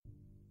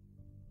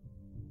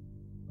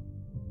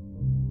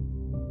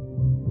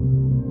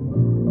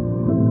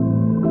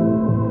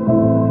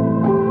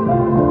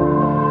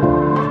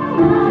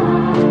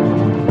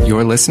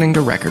listening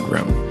to Record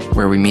Room,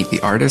 where we meet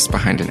the artist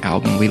behind an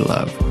album we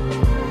love.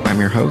 I'm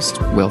your host,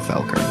 Will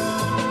Felker.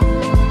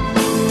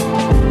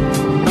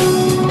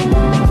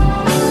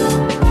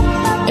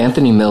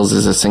 Anthony Mills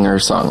is a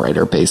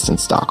singer-songwriter based in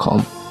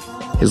Stockholm.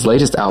 His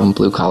latest album,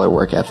 Blue Collar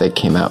Work Ethic,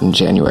 came out in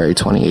January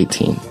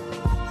 2018.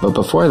 But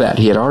before that,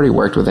 he had already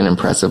worked with an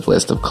impressive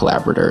list of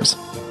collaborators.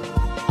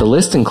 The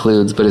list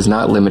includes, but is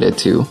not limited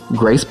to,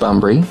 Grace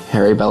Bumbry,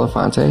 Harry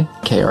Belafonte,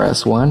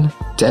 KRS-One,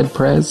 Dead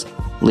Prez,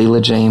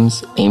 Leela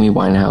James, Amy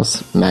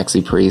Winehouse,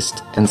 Maxi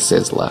Priest, and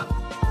Sizzla.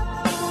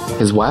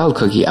 His Wild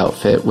Cookie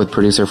outfit with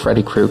producer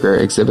Freddy Krueger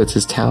exhibits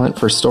his talent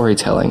for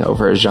storytelling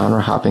over a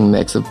genre-hopping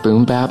mix of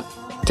boom bap,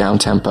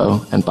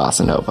 down-tempo, and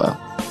bossa nova.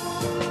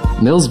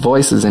 Mills'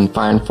 voice is in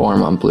fine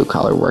form on Blue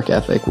Collar Work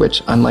Ethic,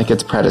 which, unlike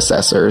its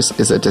predecessors,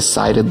 is a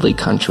decidedly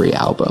country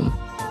album.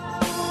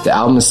 The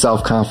album is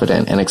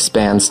self-confident and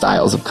expands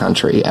styles of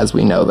country as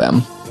we know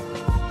them.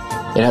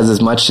 It has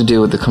as much to do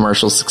with the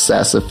commercial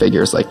success of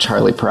figures like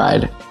Charley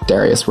Pride,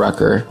 Darius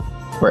Rucker,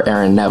 or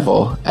Aaron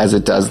Neville as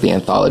it does the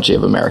anthology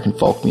of American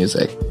folk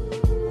music.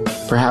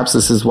 Perhaps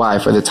this is why,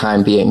 for the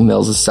time being,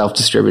 Mills is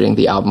self-distributing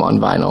the album on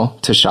vinyl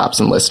to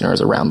shops and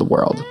listeners around the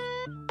world.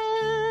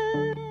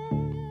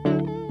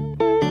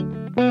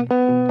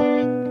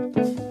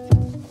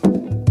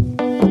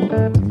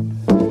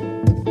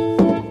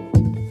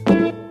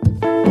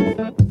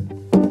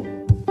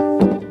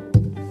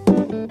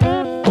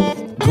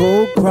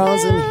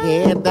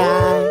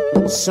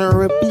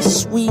 Syrupy,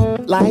 sweet,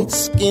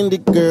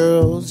 light-skinned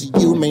girls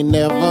you may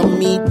never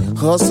meet.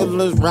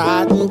 Hustlers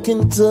riding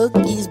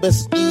Kentucky's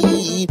best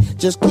eat.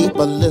 Just keep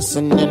a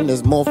listening,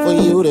 there's more for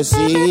you to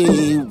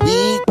see.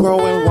 We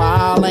growing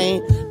wild,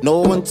 ain't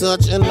no one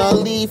touching a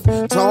leaf.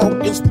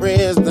 Talking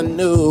spreads the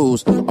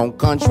news on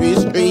country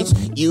streets.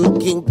 You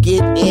can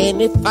get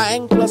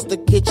anything plus the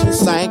kitchen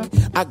sink.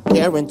 I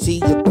guarantee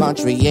your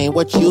country ain't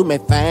what you may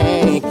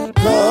think.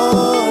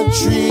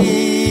 Country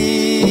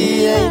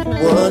ain't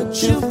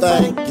what you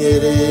think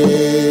it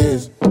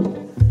is.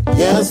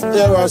 Yes,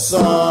 there are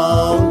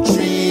some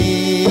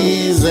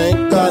trees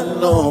ain't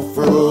got no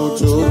fruit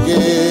to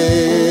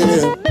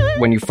give.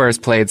 When you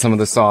first played some of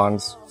the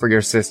songs for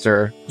your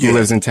sister who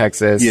lives in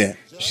Texas,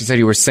 she said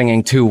you were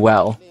singing too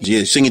well.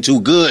 Yeah, singing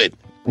too good.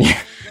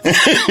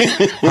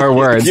 Her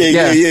words.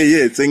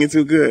 Yeah, singing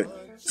too good.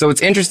 So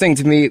it's interesting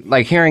to me,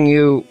 like hearing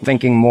you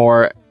thinking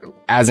more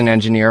as an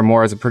engineer,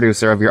 more as a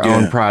producer of your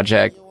own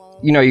project.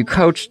 You know, you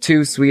coach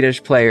two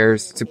Swedish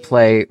players to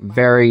play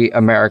very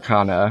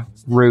Americana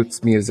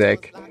roots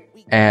music,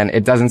 and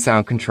it doesn't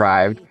sound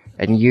contrived.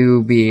 And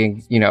you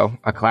being, you know,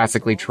 a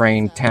classically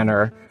trained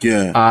tenor,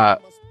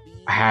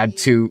 had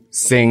to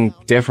sing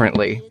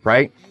differently,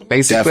 right?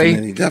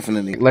 Basically.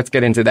 Definitely. Let's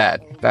get into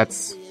that.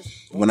 That's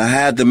when I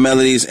had the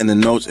melodies and the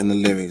notes and the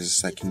lyrics.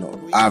 It's like, you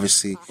know,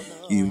 obviously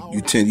you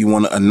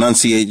want to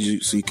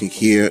enunciate so you can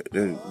hear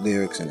the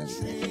lyrics and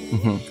everything.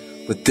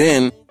 Mm-hmm. But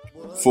then,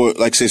 for,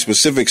 like, say,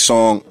 specific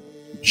song,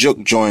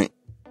 Juke Joint,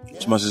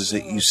 much as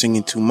say, you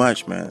singing too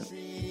much, man.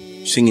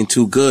 You're singing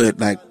too good.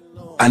 Like,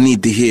 I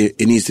need to hear,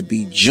 it needs to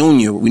be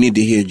Junior. We need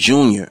to hear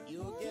Junior.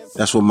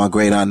 That's what my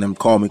great aunt and them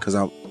called me, because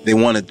they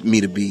wanted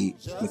me to be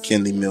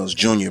McKinley Mills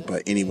Jr.,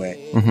 but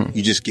anyway,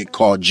 you just get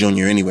called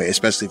Junior anyway,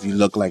 especially if you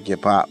look like your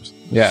pops.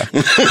 Yeah.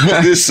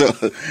 so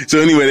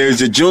anyway,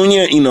 there's a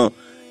Junior, you know.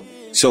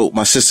 So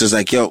my sister's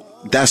like, yo,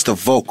 that's the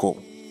vocal.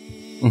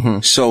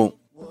 Mm-hmm. So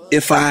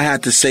if I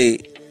had to say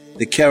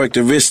the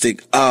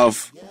characteristic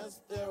of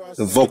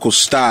the vocal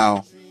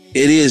style,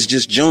 it is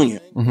just Junior,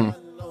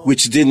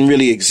 which didn't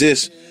really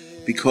exist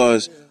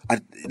because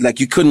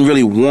you couldn't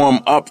really warm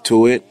up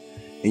to it,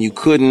 and you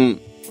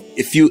couldn't,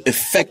 if you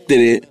affected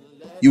it,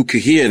 you could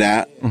hear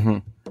that. Mm-hmm.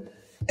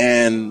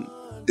 And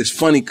it's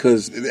funny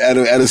because at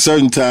a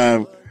certain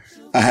time,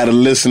 I had a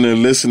listener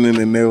listening,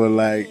 and they were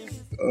like,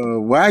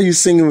 why are you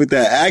singing with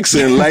that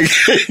accent? like,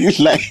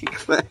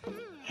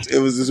 it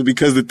was just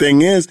because the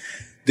thing is,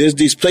 there's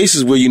these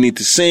places where you need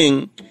to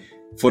sing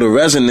for the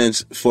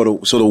resonance, so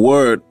the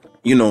word,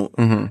 you know,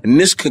 and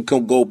this could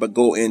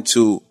go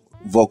into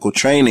vocal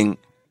training,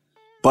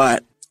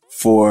 but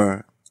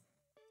for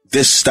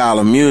this style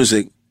of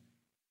music,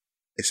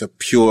 it's a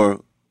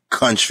pure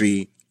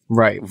country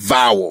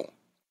vowel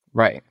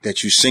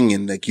that you're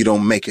singing, like you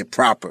don't make it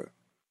proper.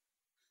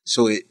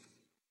 So it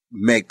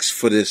makes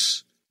for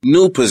this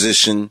new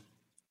position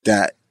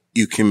that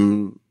you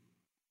can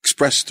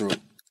express through.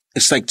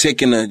 It's like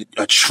taking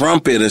a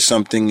trumpet or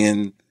something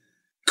and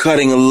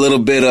cutting a little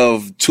bit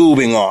of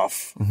tubing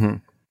off,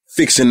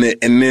 fixing it,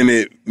 and then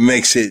it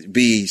makes it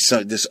be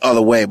this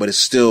other way, but it's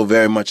still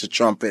very much a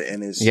trumpet,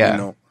 and it's, you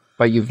know.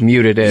 But you've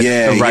muted it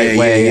the right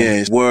way.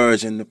 Yeah.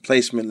 Words and the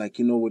placement, like,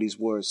 you know where these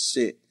words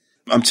sit.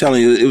 I'm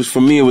telling you, for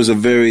me, it was a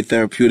very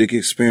therapeutic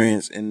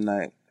experience. And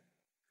like,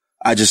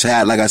 I just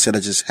had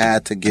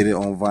to get it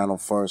on vinyl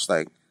first,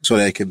 like, so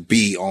that it could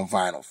be on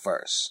vinyl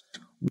first.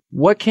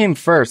 What came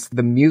first,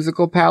 the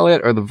musical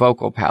palette or the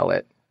vocal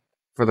palette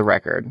for the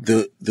record?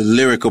 The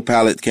lyrical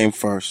palette came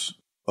first,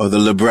 or the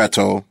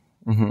libretto.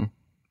 Mm-hmm.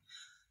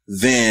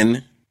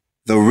 Then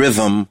the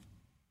rhythm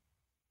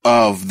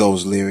of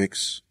those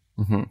lyrics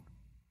and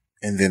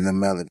then the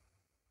melody.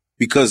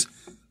 Because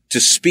to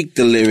speak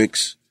the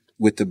lyrics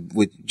with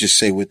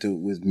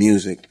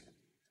music,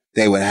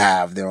 they would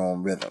have their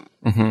own rhythm.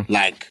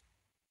 Like,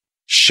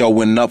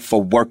 showing up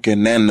for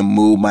working and the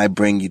mood might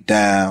bring you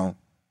down.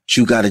 But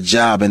you got a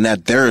job and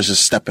that there is a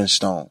stepping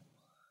stone.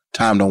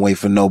 Time don't wait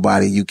for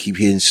nobody. You keep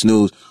hitting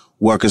snooze.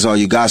 Work is all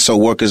you got, so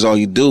work is all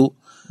you do.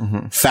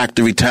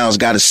 Factory towns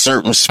got a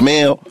certain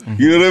smell.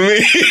 You know what I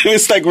mean?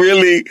 It's like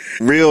really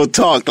real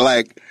talk.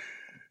 Like,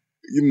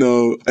 you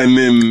know, and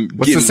then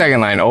what's the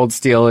second line? Old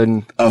steel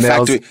and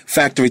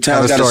factory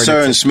towns got a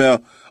certain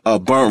smell.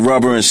 Burnt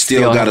rubber and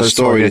steel got a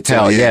story to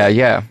tell.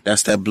 Yeah.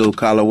 That's that blue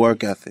collar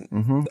work ethic.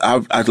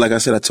 I like I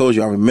said, I told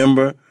you, I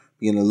remember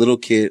being a little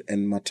kid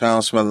and my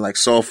town smelling like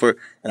sulfur.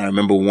 And I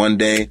remember one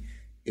day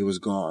it was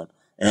gone.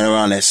 And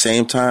around that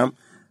same time,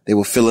 they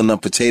were filling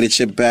up potato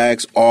chip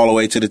bags all the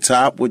way to the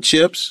top with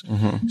chips.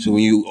 So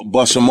when you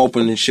bust them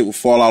open, the shit would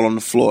fall out on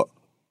the floor.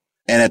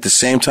 And at the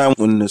same time,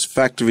 when this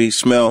factory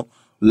smell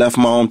left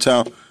my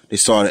hometown, they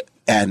started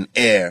adding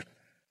air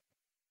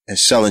and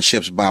selling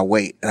chips by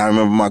weight. And I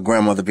remember my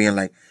grandmother being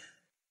like,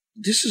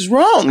 this is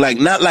wrong. Like,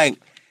 not like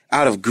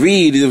out of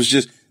greed. It was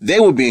just,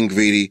 they were being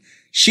greedy.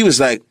 She was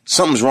like,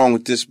 something's wrong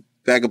with this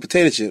bag of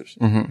potato chips.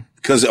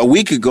 Because a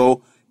week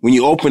ago, when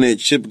you open it,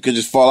 chip could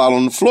just fall out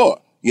on the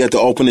floor. You have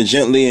to open it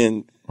gently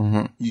and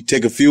you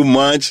take a few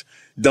munch,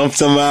 dump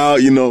some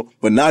out, you know.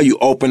 But now you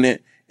open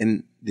it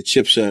and the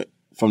chips are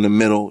from the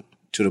middle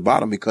to the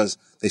bottom because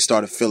they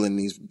started filling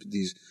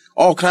these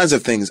all kinds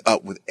of things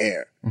up with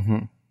air.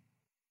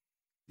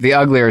 The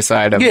uglier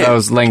side of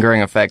those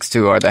lingering effects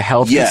too are the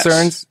health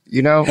concerns,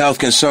 you know? Health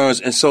concerns.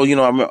 And so, you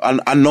know,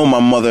 I know my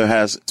mother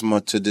has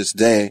asthma to this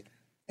day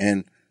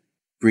and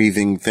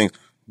breathing things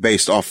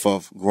based off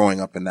of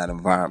growing up in that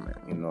environment,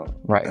 you know?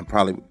 Right. And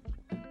probably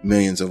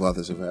millions of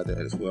others have had that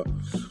as well.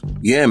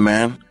 Yeah,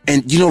 man.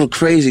 And you know, the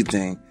crazy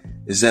thing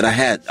is that I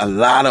had a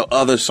lot of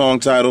other song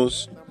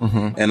titles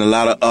and a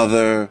lot of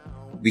other,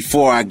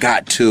 before I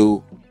got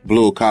to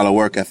Blue Collar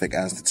Work Ethic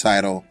as the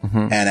title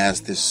and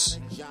as this,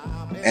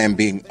 and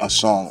being a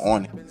song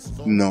on it,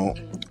 you know.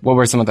 What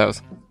were some of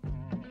those?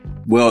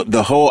 Well,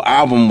 the whole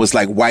album was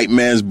like White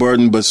Man's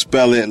Burden, but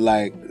spell it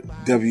like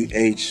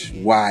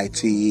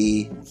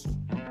WHYTE.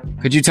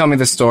 Could you tell me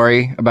the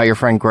story about your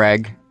friend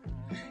Greg?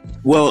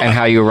 Well, and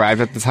how you arrived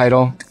at the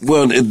title?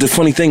 Well, the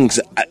funny thing is,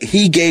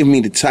 he gave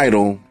me the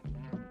title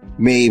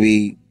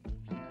maybe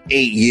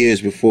 8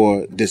 years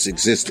before this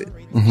existed.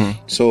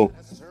 So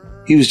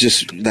he was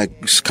just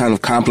like kind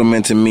of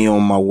complimenting me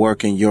on my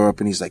work in Europe,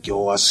 and he's like,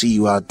 "Yo, I see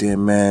you out there,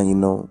 man. You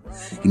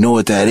know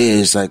what that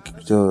is? Like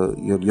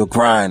your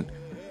grind."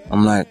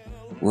 I'm like,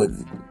 "What?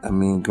 I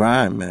mean,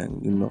 grind, man.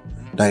 You know."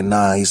 Like,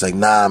 nah. He's like,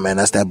 "Nah, man.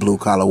 That's that blue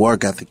collar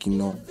work ethic. You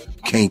know,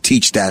 you can't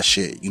teach that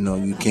shit. You know,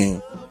 you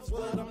can't.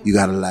 You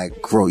gotta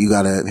like grow. You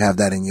gotta have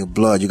that in your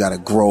blood. You gotta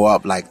grow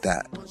up like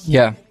that."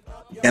 Yeah.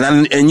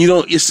 And you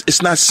don't.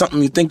 It's not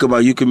something you think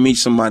about. You can meet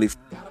somebody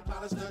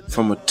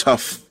from a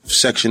tough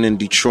section in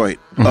Detroit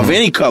of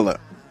any color,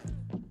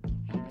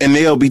 and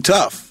they'll be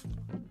tough.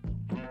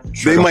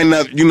 True.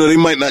 They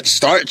might not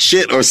start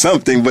shit or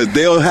something, but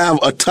they'll have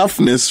a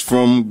toughness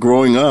from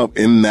growing up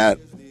in that.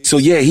 So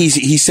yeah,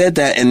 he said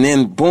that, and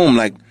then boom,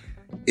 like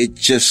it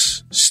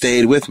just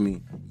stayed with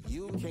me.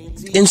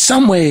 In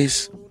some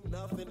ways,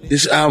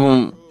 this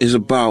album is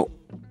about,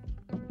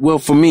 well,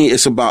 for me,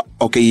 it's about,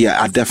 okay,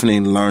 yeah, I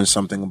definitely learned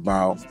something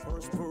about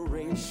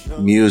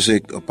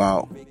music,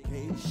 about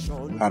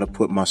how to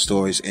put my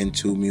stories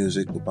into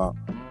music,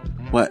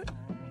 but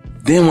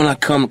then when I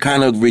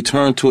kind of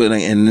return to it,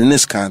 and in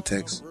this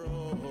context,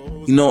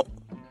 you know,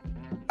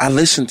 I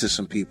listened to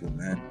some people,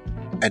 man,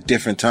 at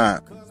different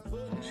times.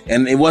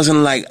 And it wasn't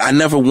like, I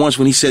never once,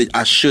 when he said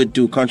I should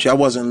do country, I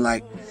wasn't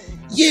like,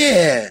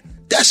 yeah,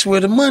 that's where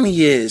the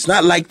money is.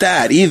 Not like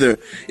that either.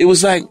 It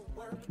was like,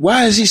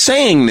 why is he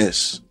saying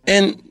this?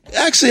 And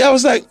actually, I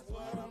was like,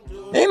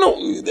 ain't no,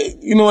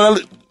 you know,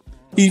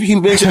 he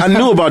mentioned, I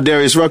knew about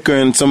Darius Rucker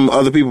and some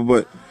other people,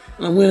 but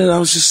I went and I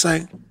was just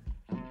like,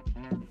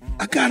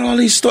 I got all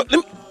these stories.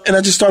 And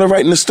I just started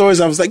writing the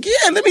stories. I was like,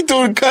 yeah, let me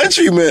do the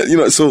country, man. You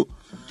know, so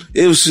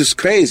it was just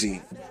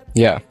crazy.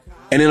 Yeah.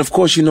 And then, of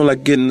course, you know,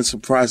 like getting the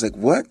surprise, like,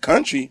 what?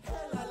 Country?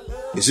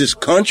 Is this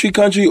country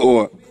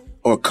or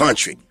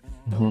country?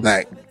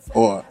 Like,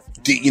 or,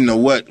 you know,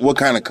 what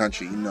kind of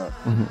country, you know?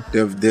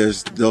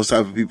 There's those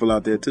type of people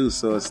out there, too.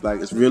 So it's like,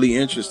 it's really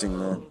interesting,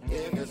 man.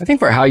 I think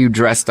for how you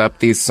dressed up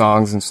these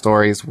songs and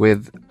stories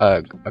with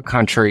a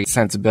country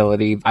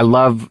sensibility, I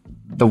love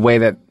the way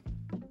that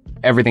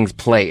everything's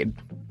played.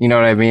 You know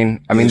what I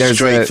mean? I mean, there's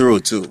straight through,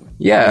 too.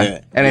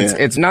 Yeah. And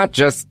it's not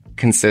just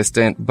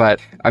consistent, but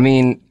I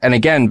mean, and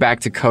again, back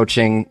to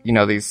coaching, you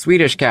know, these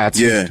Swedish cats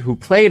who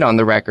played on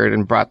the record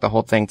and brought the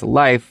whole thing to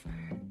life.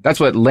 That's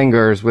what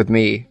lingers with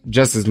me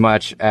just as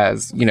much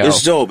as, you know,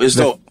 it's dope. It's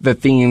dope. The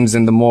themes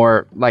and the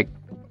more like,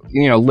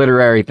 you know,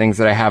 literary things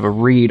that I have a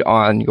read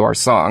on your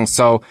songs.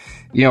 So,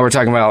 you know, we're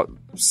talking about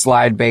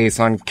slide bass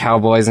on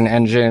Cowboys and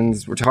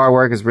Engines. Guitar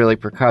work is really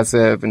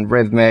percussive and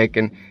rhythmic,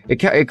 and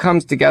it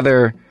comes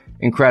together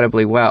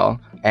incredibly well.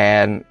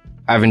 And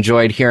I've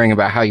enjoyed hearing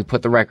about how you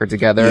put the record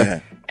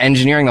together,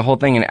 engineering the whole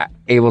thing in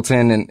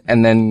Ableton,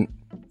 and then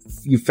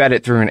you fed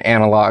it through an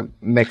analog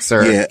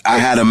mixer. Yeah, I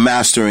had a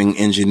mastering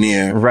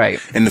engineer. Right.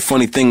 And the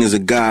funny thing is, a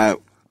guy,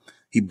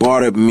 he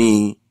bartered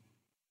me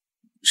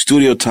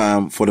studio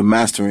time for the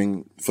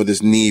mastering for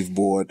this Neve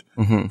board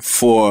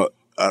for,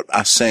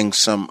 I sang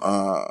some,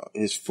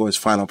 for his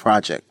final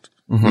project,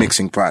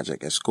 mixing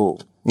project at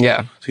school.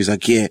 Yeah. So he's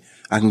like, yeah,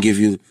 I can give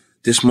you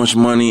this much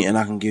money and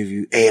I can give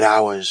you 8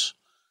 hours,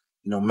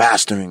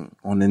 mastering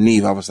on the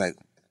Neve. I was like,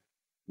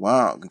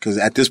 wow. Because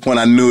at this point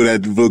I knew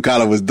that Blue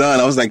Collar was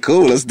done. I was like,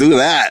 cool, let's do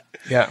that.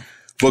 Yeah.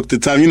 Book the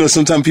time.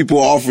 Sometimes people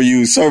offer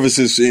you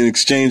services in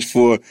exchange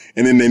for,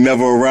 and then they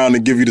never around to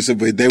give you the,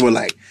 but they were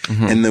like,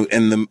 and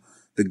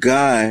the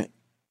guy,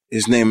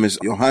 his name is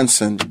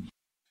Johansson.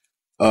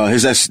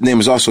 His name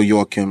is also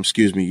Joachim,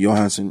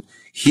 Johansson.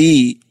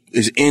 He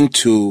is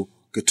into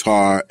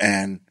guitar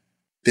and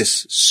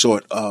this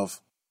sort of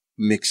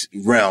mix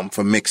realm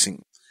for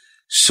mixing.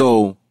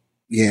 So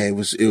yeah, it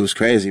was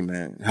crazy,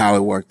 man, how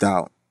it worked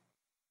out.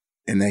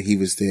 And that he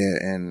was there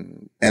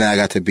and I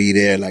got to be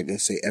there. Like,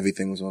 let's say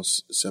everything was on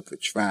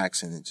separate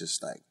tracks and it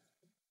just like,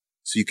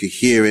 so you could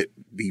hear it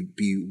be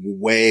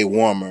way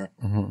warmer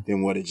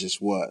than what it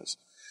just was.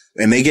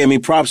 And they gave me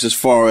props as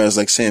far as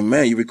like saying,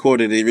 man, you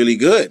recorded it really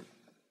good.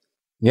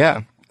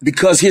 Yeah.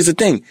 Because here's the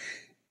thing.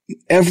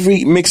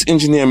 Every mix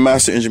engineer,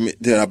 master engineer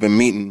that I've been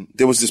meeting,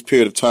 there was this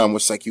period of time where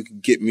it's like you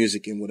could get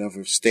music in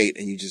whatever state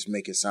and you just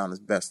make it sound as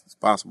best as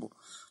possible.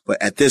 But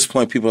at this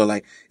point, people are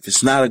like, if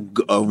it's not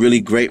a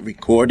really great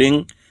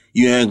recording,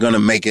 you ain't gonna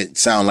make it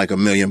sound like $1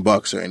 million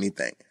or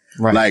anything.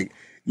 Right. Like,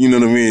 you know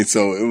what I mean?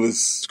 So it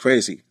was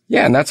crazy.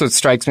 Yeah, and that's what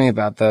strikes me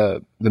about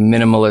the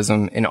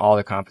minimalism in all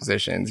the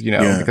compositions,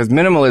 because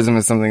minimalism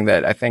is something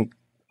that I think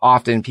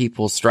often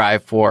people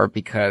strive for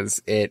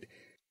because it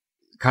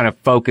kind of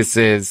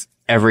focuses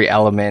every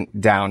element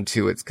down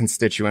to its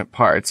constituent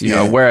parts,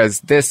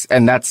 whereas this,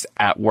 and that's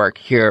at work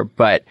here,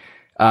 but,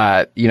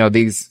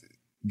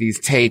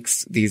 these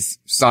takes, these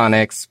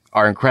sonics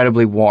are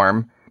incredibly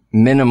warm,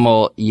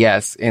 minimal,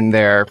 yes, in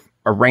their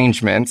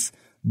arrangements,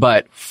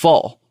 but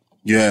full.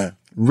 Yeah.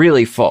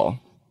 Really full.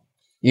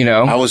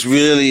 I was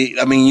really,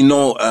 I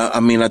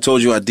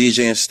told you I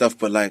DJ and stuff,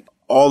 but like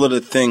all of the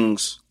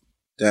things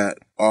that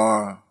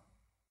are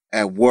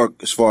at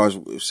work as far as,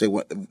 say,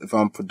 if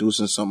I'm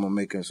producing something or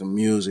making some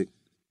music,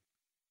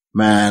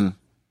 man,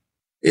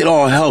 it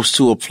all helps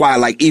to apply.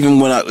 Like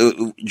even when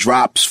it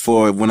drops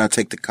for when I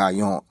take the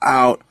Cajon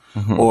out,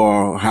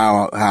 or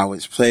how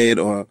it's played,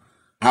 or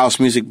house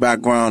music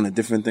background and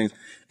different things.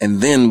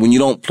 And then when you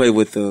don't play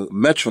with the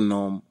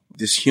metronome,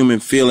 this human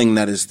feeling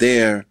that is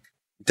there,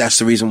 that's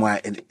the reason why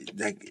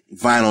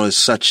vinyl is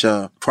such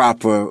a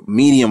proper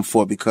medium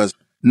for it, because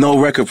no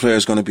record player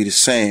is going to be the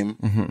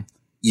same.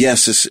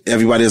 Yes,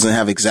 everybody doesn't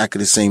have exactly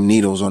the same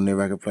needles on their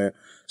record player.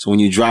 So when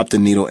you drop the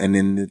needle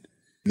and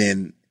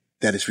then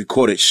that it's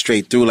recorded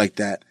straight through like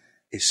that,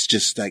 it's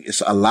just like,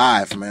 it's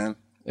alive, man.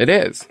 It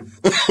is.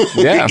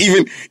 Yeah.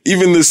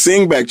 even the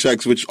singback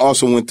tracks, which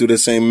also went through the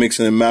same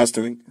mixing and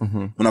mastering.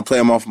 When I play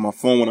them off of my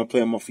phone, when I play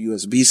them off a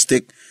USB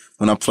stick,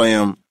 when I play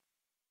them,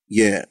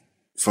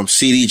 from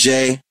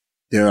CDJ,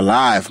 they're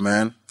alive,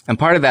 man. And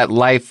part of that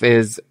life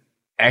is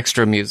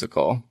extra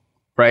musical,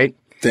 right?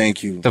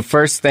 Thank you. The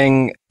first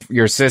thing,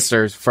 your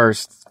sister's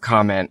first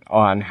comment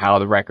on how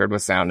the record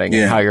was sounding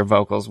and how your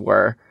vocals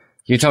were.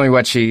 Can you tell me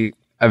what she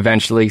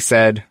eventually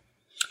said?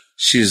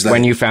 She's like,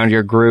 when you found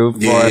your groove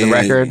for the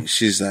record?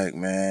 She's like,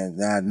 man,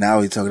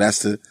 now we talk. That's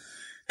the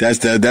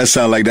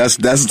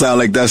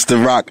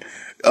rock.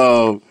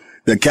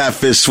 The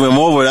catfish swim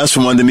over. That's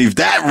from underneath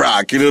that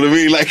rock. You know what I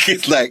mean? Like,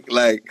 it's like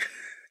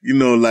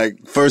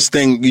first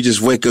thing you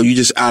just wake up, you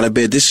just out of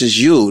bed. This is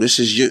you. This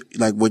is you,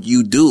 like what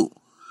you do.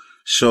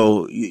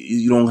 So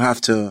you don't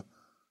have to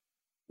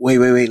wait.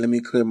 Let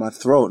me clear my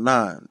throat.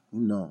 Nah,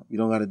 you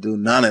don't got to do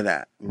none of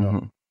that.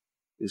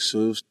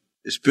 So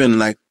it's been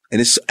like, and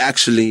it's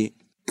actually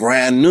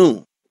brand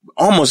new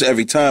almost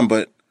every time,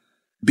 but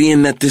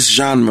being that this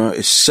genre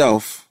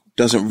itself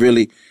doesn't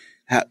really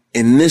have,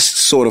 in this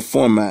sort of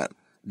format,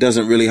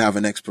 doesn't really have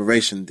an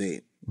expiration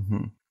date.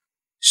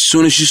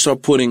 Soon as you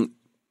start putting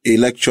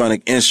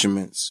electronic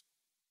instruments,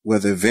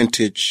 whether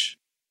vintage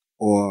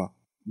or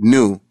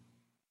new,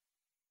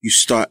 you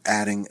start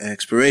adding an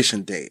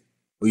expiration date,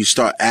 or you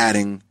start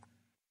adding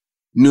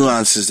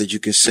nuances that you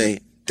can say,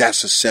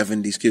 that's a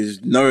 70s. There's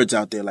nerds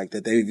out there like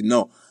that. They even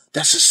know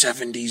that's a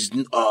 70s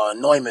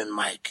Neumann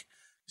mic.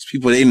 These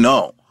people, they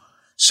know.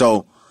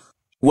 So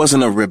it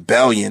wasn't a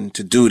rebellion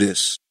to do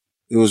this.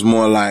 It was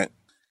more like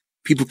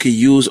people could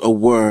use a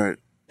word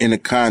in a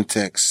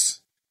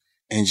context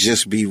and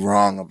just be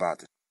wrong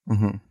about it.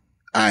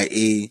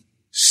 I.e.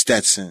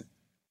 Stetson.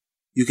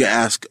 You can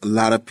ask a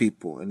lot of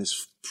people, and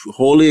it's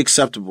wholly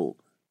acceptable,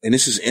 and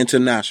this is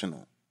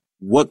international.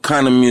 What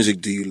kind of music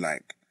do you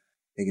like?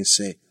 They can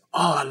say,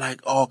 oh, I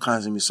like all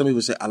kinds of music. Some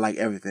people say, I like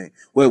everything.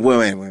 Wait.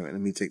 Let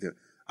me take that.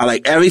 I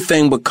like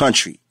everything but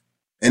country.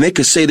 And they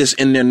could say this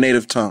in their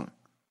native tongue.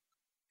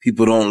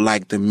 People don't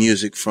like the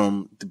music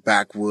from the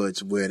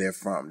backwoods where they're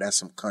from. That's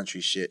some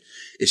country shit.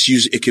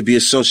 It could be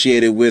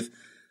associated with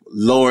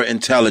lower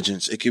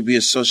intelligence. It could be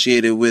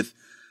associated with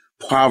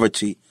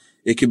poverty.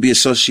 It could be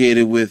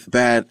associated with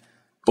bad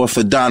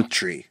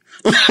orthodontry.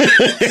 You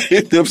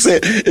know what I'm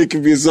saying? It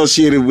could be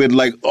associated with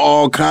like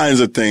all kinds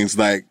of things,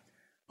 like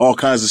all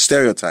kinds of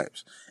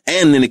stereotypes.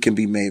 And then it can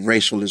be made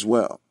racial as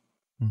well.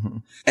 Mm-hmm.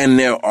 And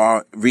there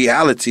are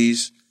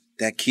realities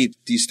that keep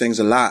these things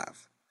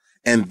alive.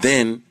 And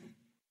then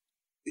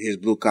here's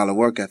blue collar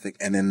work ethic.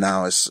 And then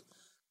now it's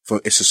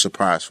a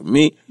surprise for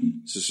me.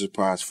 It's a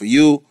surprise for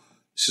you.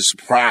 It's a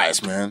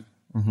surprise, man.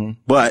 Mm-hmm.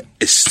 But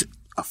it's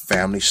a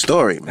family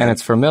story, man. And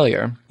it's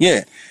familiar.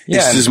 Yeah.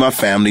 This is my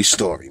family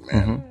story,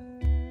 man. Mm-hmm.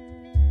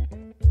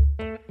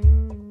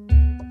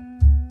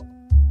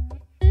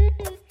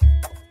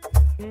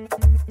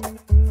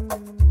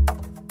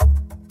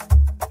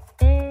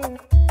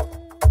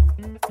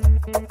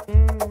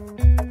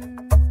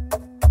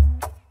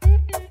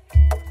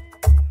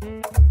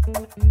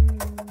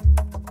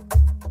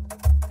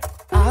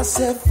 I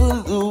said for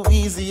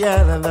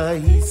Louisiana,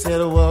 he said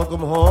welcome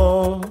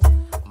home.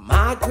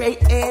 My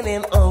great aunt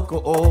and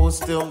uncle old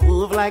still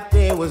move like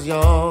they was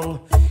young.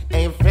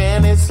 Aunt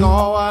Fanny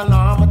saw an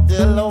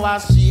armadillo while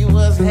she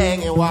was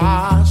hanging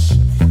wash.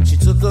 She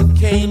took a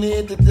cane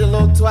in the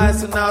dillo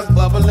twice and I was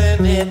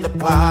bubbling in the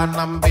pot. And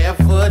I'm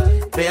barefoot,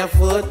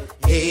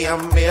 hey,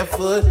 I'm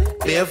barefoot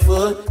in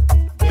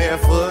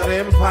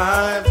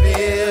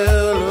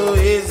Pineville,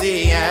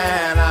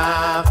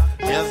 Louisiana.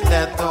 Just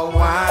let the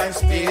wine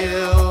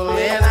spill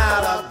in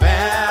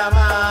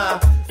Alabama.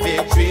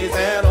 Fig trees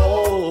and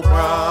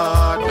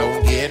okra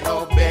don't get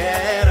no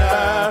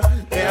better.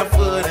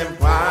 Barefoot in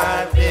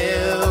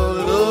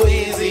Pineville,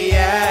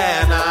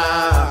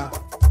 Louisiana.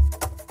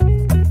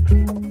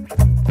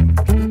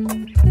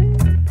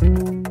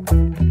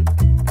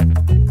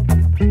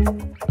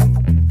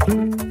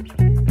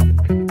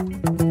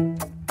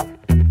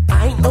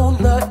 I ain't know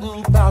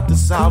nothing about the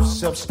South,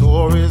 except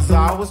stories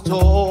I was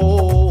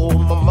told.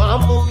 My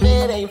mama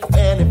met Aunt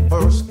Fanny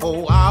first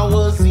before I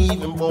was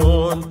even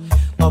born.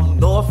 Up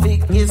north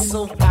it gets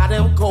so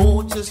goddamn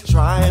cold, just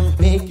try and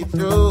make it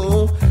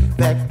through.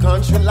 That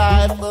country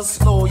life will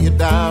slow you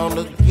down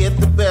to get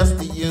the best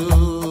of you.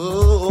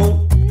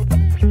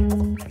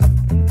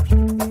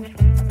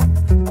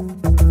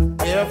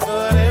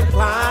 Barefoot in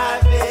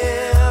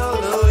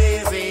Pineville,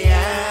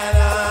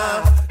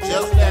 Louisiana.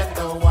 Just let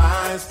the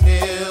wine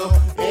spill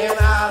in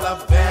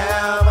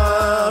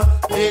Alabama.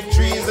 Big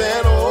trees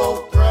and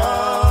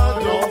okra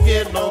don't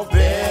get no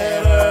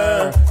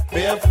better.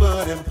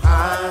 Barefoot in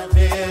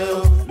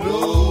Pineville,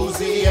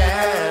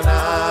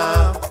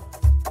 Louisiana.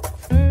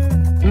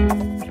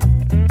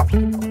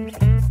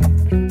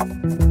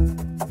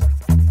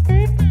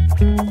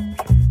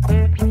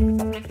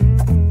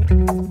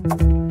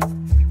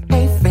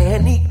 Aunt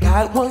Fanny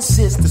got one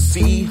sister,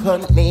 see her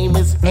name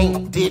is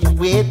Aunt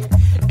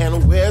Ditwit,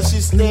 and where she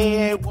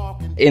stayed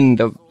walking. In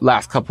the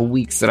last couple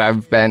weeks that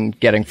I've been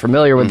getting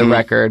familiar with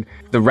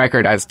the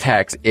record as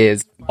text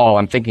is all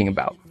I'm thinking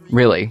about,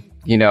 really,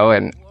 you know,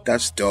 and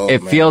That's dope,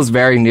 it man. feels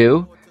very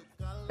new.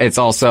 It's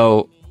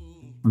also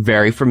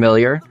very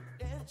familiar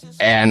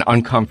and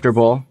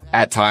uncomfortable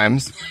at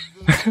times,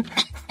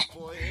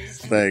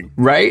 Like,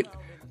 right?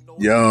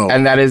 yo.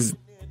 And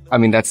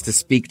that's to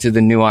speak to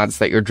the nuance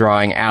that you're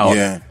drawing out.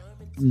 Yeah.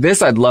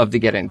 This I'd love to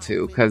get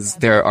into because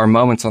there are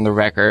moments on the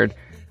record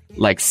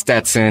like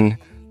Stetson,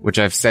 which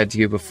I've said to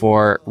you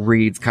before,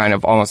 reads kind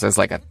of almost as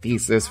like a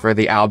thesis for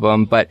the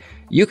album, but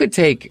you could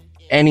take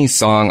any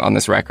song on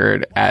this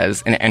record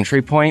as an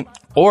entry point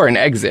or an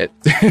exit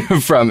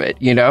from it,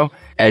 you know?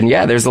 And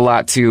yeah, there's a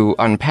lot to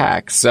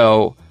unpack.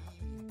 So,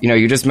 you know,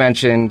 you just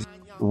mentioned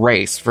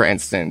race, for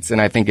instance, and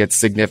I think it's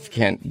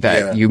significant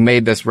that you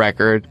made this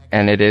record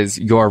and it is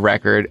your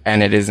record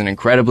and it is an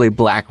incredibly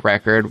black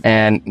record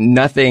and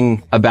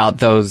nothing about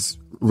those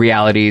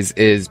realities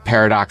is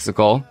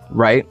paradoxical,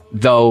 right?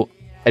 Though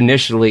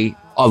initially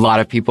a lot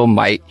of people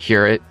might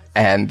hear it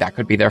and that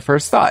could be their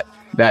first thought,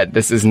 that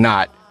this is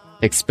not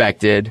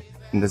expected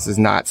and this is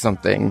not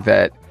something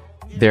that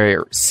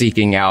they're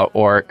seeking out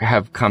or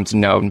have come to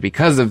know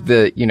because of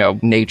the, you know,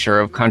 nature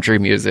of country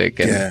music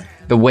and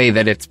the way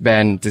that it's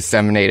been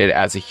disseminated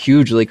as a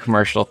hugely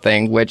commercial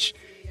thing, which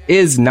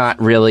is not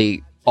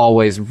really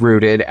always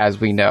rooted, as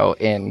we know,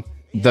 in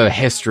the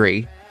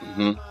history,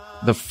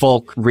 the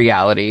folk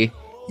reality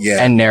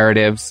and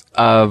narratives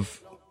of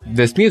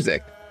this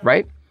music,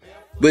 right?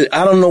 But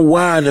I don't know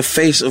why the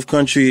face of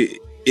country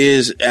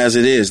is as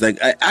it is. Like,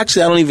 I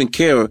don't even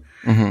care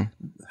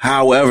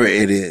however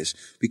it is,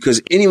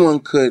 because anyone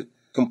could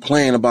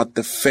complain about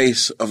the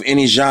face of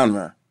any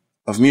genre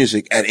of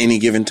music at any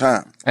given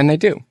time. And they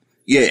do.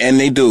 Yeah, and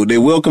they do. They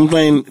will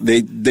complain.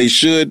 They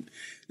should.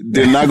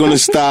 They're not going to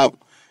stop.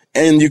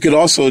 And you could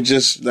also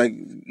just take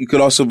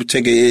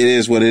it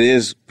is what it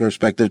is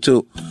perspective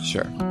too.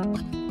 Sure.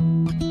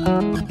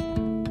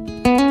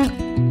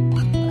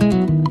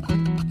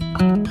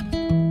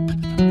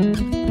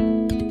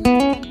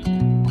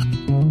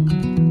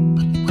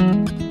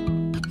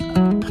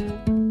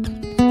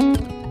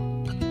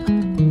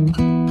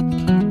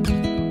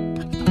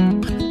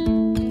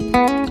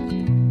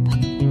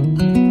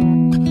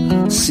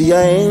 See,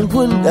 I ain't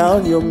putting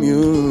down your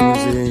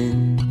music.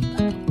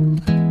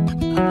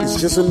 It's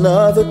just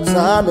another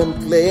time and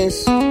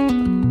place.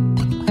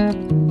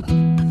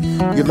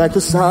 You like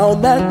the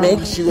sound that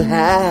makes you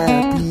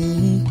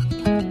happy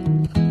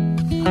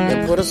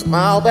and put a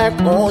smile back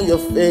on your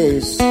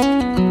face.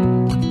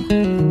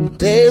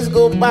 Days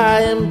go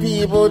by and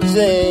people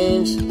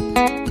change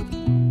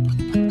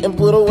and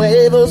put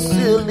away those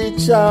silly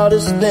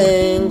childish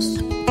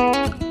things.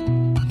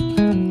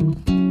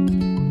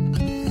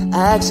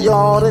 I ask you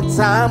all the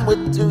time,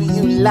 what do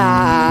you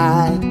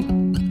like?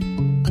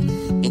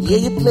 And yeah,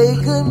 you play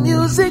good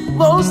music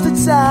most of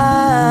the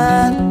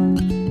time.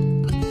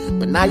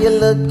 But now you're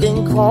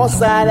looking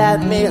cross-eyed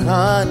at me,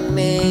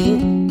 honey.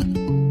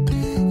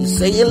 You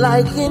say you're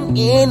liking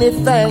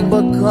anything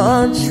but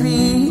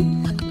country.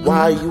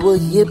 Why you a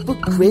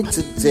hypocrite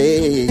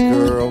today,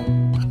 girl?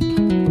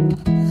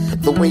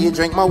 The way you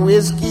drank my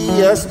whiskey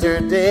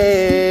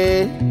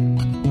yesterday.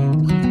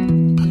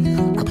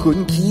 I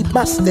couldn't keep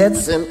my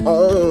Stetson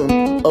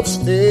on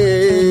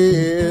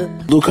upstairs.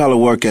 Blue collar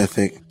work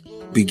ethic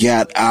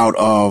begat out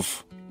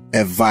of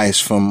advice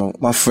from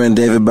my friend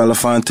David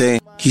Belafonte.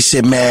 He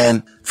said,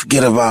 man,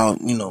 forget about,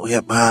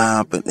 hip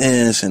hop and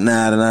this and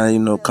that and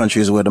that,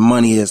 country is where the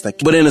money is. Like,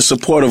 but in a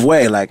supportive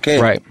way, like, hey,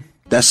 right.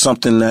 That's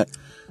something that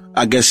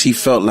I guess he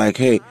felt like,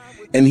 hey,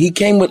 and he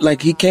came with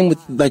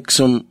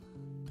some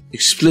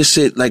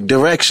explicit like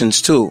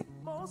directions too.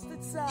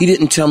 He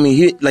didn't tell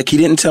me,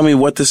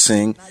 what to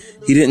sing.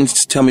 He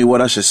didn't tell me what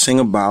I should sing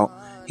about.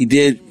 He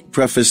did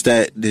preface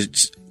that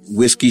this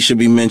whiskey should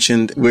be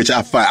mentioned, which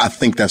I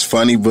think that's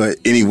funny, but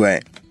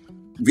anyway.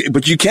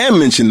 But you can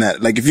mention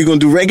that. Like, if you're going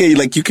to do reggae,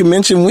 like, you can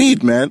mention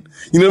weed, man.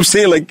 You know what I'm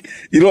saying? Like,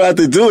 you don't have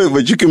to do it,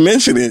 but you can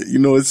mention it.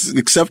 It's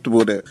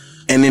acceptable there.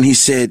 And then he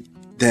said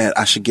that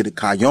I should get a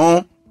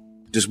cajon,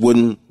 this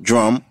wooden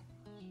drum,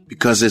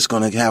 because it's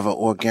going to have an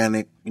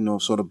organic,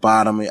 sort of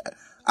bottom.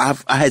 I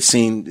had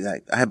seen,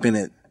 like, I had been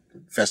at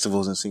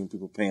festivals and seen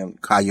people playing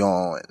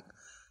cajon and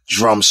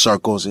drum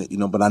circles,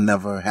 but I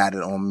never had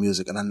it on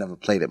music and I never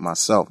played it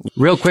myself.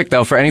 Real quick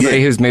though, for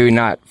anybody who's maybe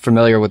not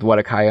familiar with what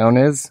a cajon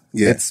is,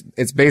 it's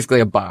basically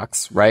a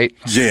box, right?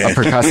 Yeah. A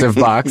percussive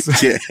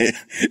box. Yeah.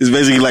 It's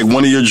basically like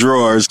one of your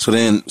drawers. So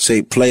then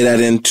say play that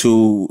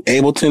into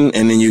Ableton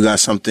and then you got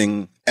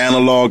something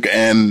analog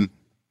and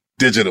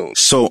digital.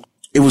 So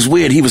it was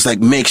weird. He was like,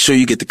 make sure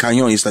you get the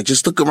cajon. He's like,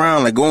 just look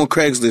around, like go on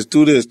Craigslist,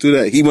 do this, do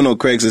that. He went on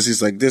Craigslist.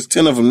 He's like, there's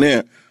 10 of them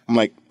there. I'm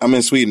like, I'm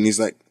in Sweden. He's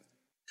like,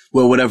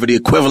 well, whatever the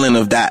equivalent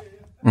of that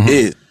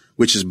is,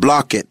 which is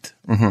Block It.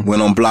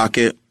 Went on Block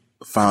It,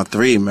 found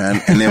 3,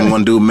 man. And then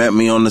one dude met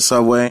me on the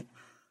subway.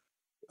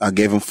 I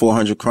gave him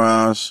 400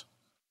 crowns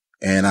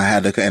and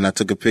I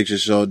took a picture.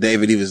 So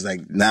David, he was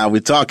like, now we're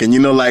talking,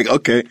 like,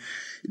 okay,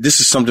 this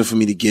is something for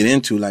me to get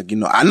into. Like,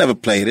 I never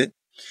played it.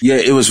 Yeah,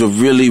 it was a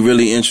really,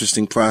 really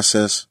interesting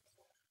process.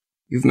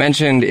 You've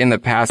mentioned in the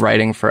past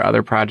writing for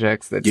other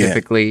projects that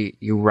typically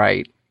you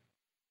write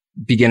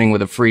beginning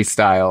with a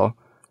freestyle.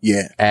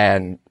 Yeah.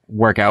 And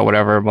work out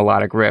whatever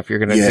melodic riff you're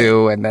going to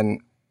do. And then,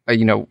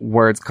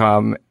 words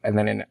come. And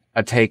then in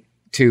a take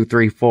 2,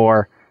 3,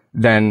 4,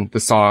 then the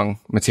song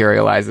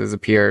materializes,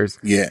 appears.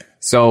 Yeah.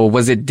 So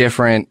was it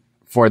different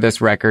for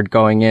this record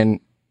going in,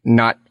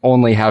 not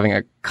only having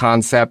a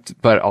concept,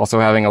 but also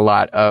having a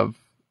lot of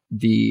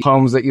the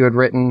poems that you had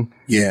written?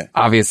 Yeah.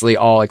 Obviously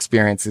all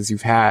experiences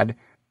you've had.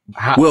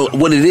 Well,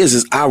 what it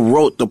is I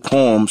wrote the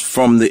poems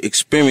from the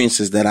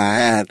experiences that I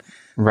had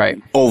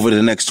over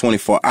the next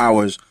 24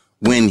 hours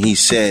when he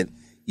said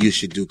you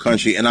should do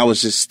country. And I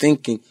was just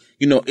thinking,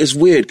 it's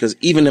weird because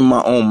even in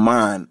my own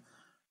mind,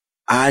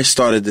 I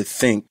started to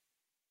think,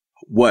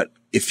 what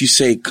if you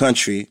say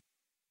country,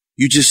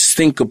 you just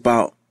think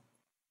about,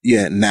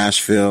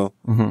 Nashville,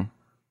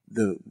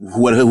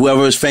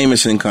 whoever is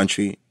famous in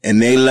country,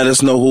 and they let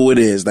us know who it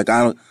is. Like,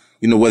 I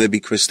don't, whether it be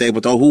Chris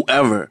Stapleton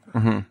or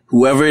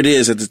whoever it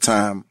is at the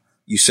time,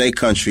 you say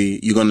country,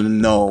 you're going to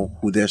know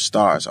who their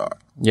stars are.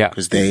 Yeah.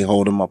 Because they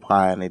hold them up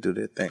high and they do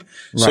their thing.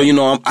 Right.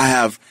 So, I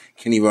have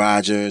Kenny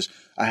Rogers.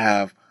 I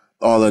have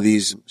all of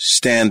these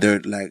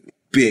standard, like,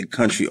 big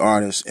country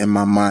artists in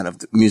my mind of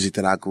the music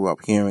that I grew up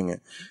hearing and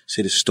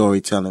say the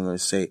storytelling or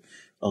say,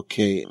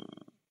 okay,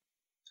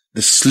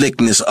 the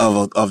slickness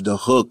of the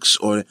hooks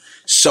or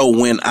so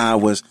when I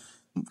was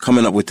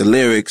coming up with the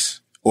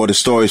lyrics or the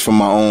stories from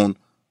my own,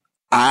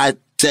 I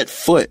set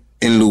foot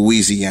in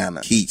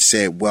Louisiana. He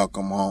said,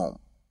 welcome home.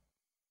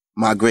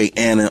 My great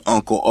aunt and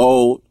Uncle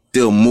Old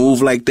still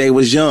move like they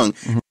was young.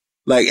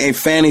 Like, Aunt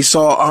Fanny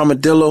saw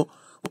Armadillo.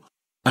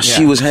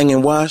 She was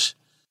hanging wash.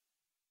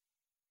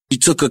 She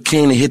took a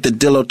cane and hit the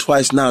dillo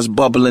twice. Now it's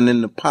bubbling in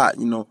the pot,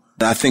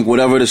 I think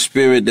whatever the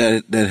spirit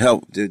that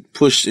helped, that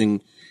pushed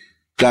and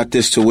got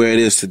this to where it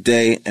is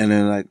today. And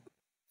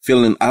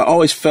then I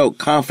always felt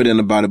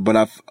confident about it, but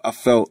I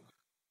felt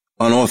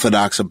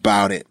unorthodox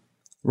about it.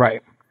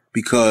 Right.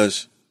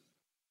 Because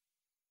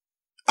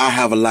I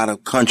have a lot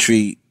of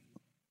country,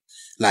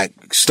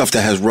 like, stuff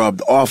that has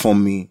rubbed off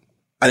on me.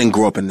 I didn't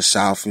grow up in the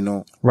South,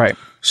 Right.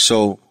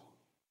 So,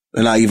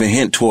 and I even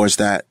hint towards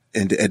that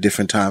at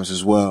different times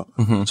as well.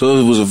 So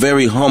it was a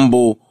very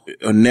humble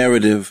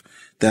narrative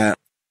that,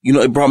 you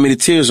know, it brought me to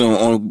tears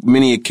on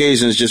many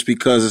occasions, just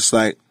because it's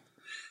like,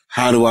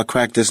 how do I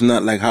crack this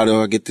nut? Like, how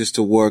do I get this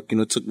to work? You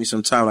know, it took me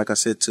some time, like I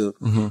said, to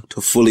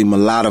fully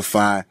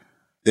melodify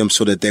them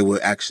so that they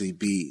would actually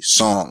be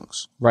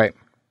songs. Right.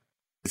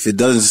 If it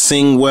doesn't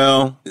sing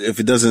well, if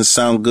it doesn't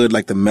sound good,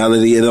 like the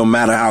melody, it don't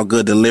matter how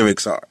good the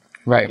lyrics are.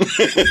 Right.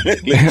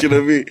 You know what I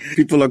mean?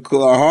 People are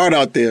hard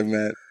out there,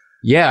 man.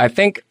 Yeah, I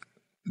think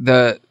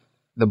the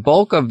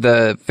bulk of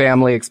the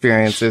family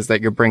experiences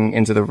that you're bringing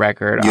into the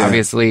record,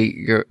 obviously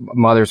your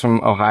mother's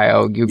from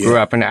Ohio, you grew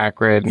up in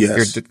Akron,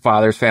 your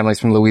father's family's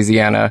from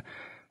Louisiana,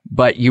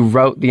 but you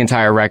wrote the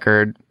entire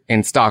record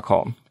in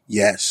Stockholm.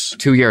 Yes.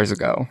 2 years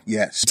ago.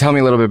 Yes. Tell me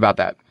a little bit about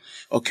that.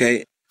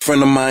 Okay. A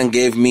friend of mine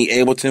gave me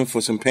Ableton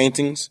for some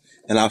paintings,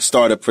 and I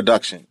started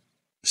production.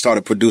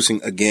 Started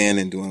producing again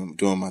and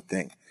doing my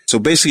thing. So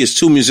basically it's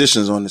two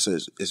musicians on this.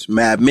 It's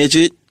Mad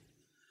Midget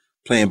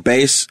playing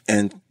bass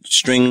and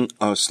string,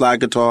 slide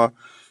guitar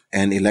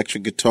and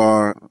electric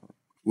guitar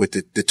with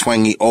the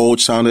twangy old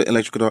sound of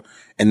electric guitar.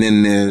 And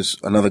then there's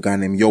another guy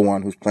named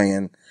Yohan who's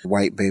playing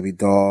White Baby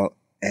Doll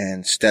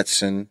and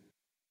Stetson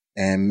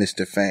and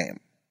Mr. Fame.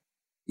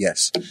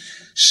 Yes.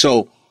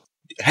 So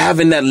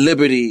having that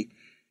liberty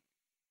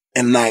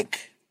and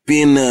like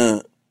being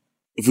the,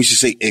 if we should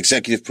say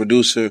executive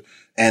producer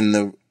and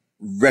the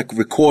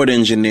record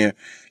engineer,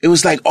 it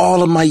was like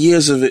all of my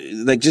years of it,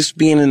 like just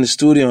being in the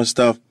studio and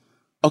stuff.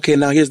 Okay,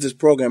 now here's this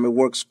program. It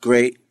works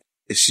great.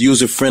 It's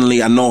user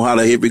friendly. I know how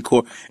to hit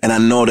record, and I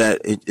know that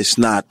it's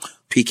not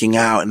peaking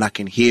out, and I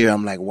can hear.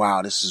 I'm like,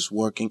 wow, this is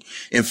working.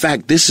 In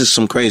fact, this is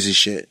some crazy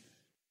shit.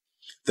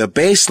 The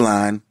bass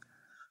line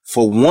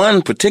for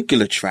one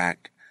particular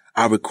track,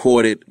 I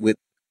recorded with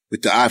the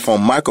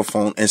iPhone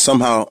microphone, and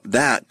somehow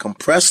that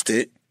compressed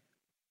it,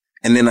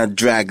 and then I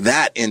dragged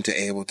that into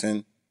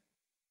Ableton,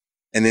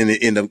 and then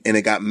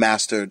it got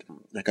mastered,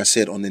 like I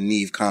said, on the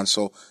Neve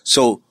console.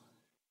 So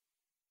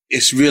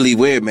it's really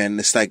weird, man.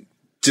 It's like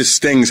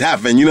just things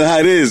happen. You know how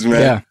it is,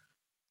 man. Yeah.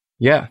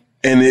 Yeah.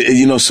 And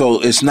you know, so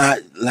it's not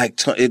like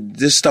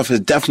this stuff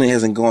definitely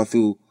hasn't gone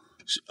through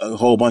a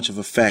whole bunch of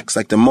effects.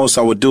 Like the most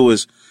I would do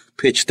is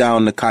pitch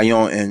down the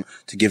Cajon and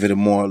to give it a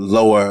more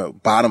lower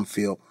bottom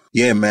feel.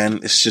 Yeah, man.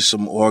 It's just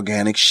some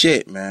organic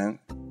shit, man.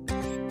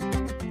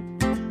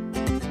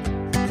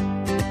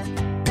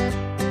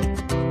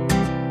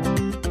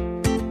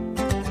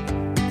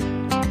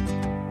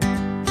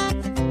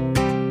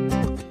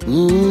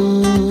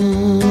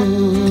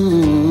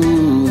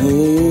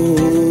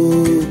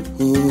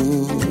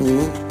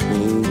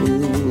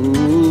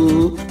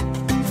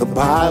 The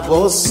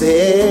Bible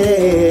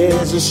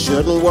says you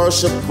shouldn't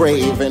worship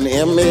graven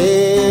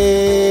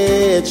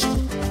image.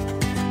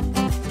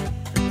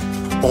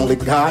 Only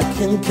God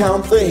can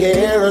count the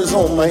hairs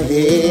on my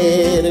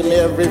head and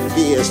every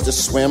fish to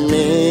swim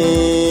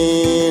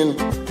in.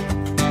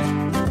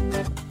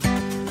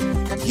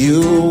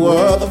 You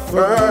were the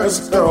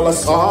first girl I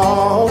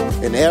saw,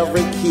 and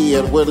every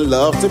kid would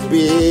love to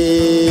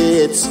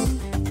bits.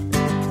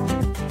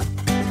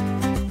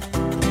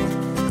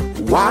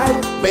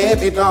 White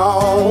baby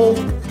doll,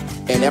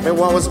 and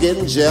everyone was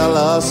getting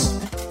jealous.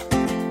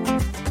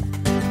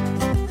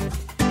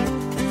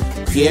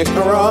 Pick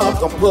her up,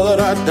 don't put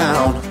her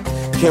down,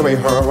 carry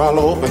her all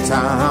over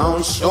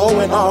town,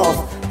 showing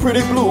off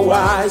pretty blue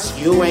eyes.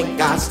 You ain't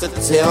got to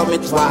tell me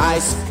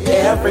twice.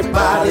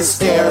 Everybody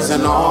stares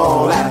and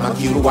all at my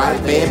cute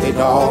white baby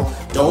doll.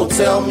 Don't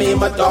tell me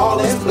my doll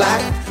is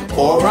black,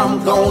 or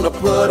I'm gonna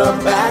put her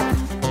back.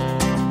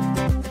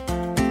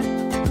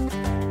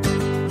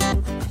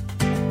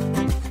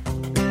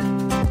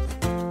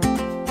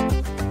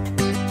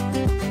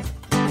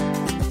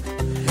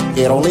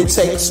 It only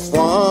takes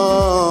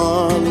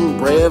one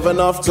brave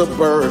enough to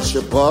burst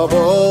your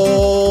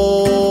bubble.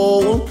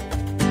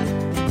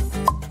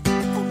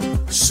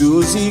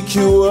 Susie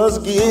Q's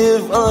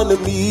give unto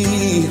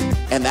me,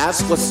 and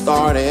that's what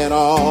started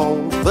all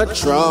the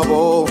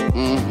trouble.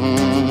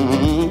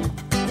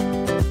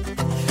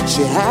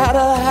 She had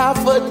a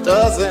half a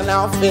dozen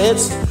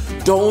outfits,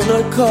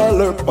 donut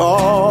color,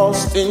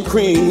 Boston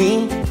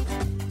cream.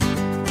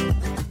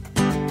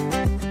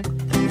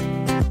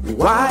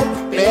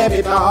 White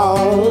baby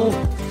doll,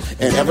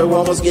 and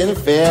everyone was getting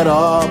fed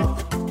up.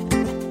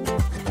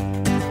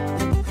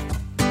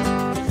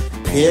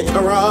 Pick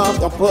her up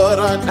or put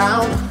her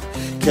down,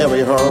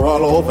 carry her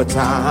all over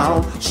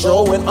town,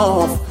 showing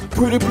off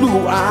pretty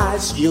blue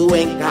eyes. You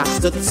ain't got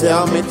to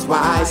tell me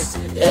twice.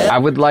 I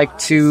would like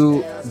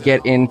to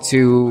get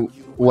into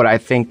what I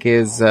think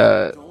is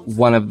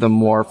one of the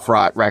more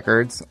fraught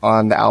records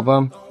on the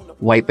album,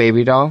 White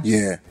Baby Doll.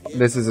 Yeah.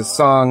 This is a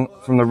song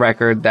from the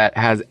record that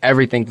has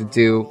everything to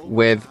do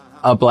with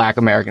a Black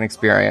American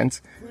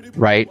experience,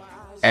 right?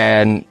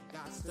 And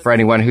for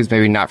anyone who's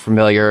maybe not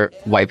familiar,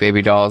 White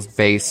Baby Doll is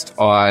based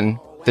on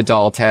the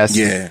doll test.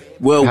 Yeah.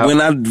 Well,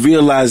 when I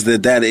realized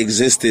that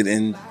existed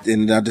and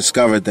I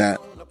discovered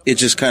that, it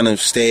just kind of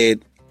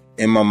stayed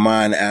in my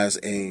mind as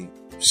a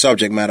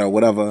subject matter or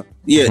whatever.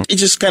 Yeah, it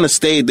just kind of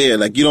stayed there.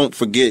 Like, you don't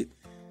forget.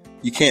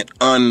 You can't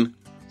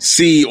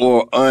unsee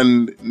or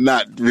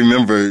not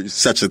remember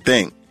such a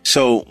thing.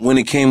 So when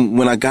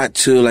I got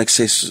to, like,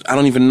 say, I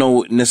don't even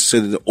know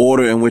necessarily the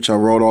order in which I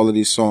wrote all of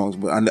these songs,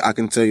 but I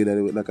can tell you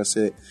that, like I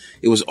said,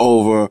 it was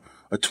over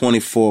a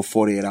 24,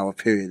 48 hour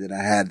period that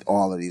I had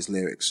all of these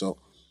lyrics. So,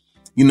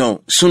 you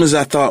know, as soon as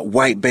I thought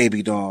white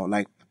baby doll,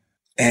 like,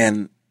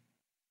 and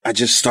I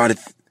just started,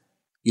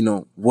 you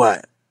know,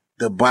 what?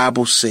 The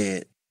Bible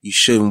said you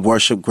shouldn't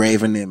worship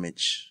graven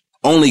image.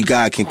 Only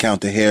God can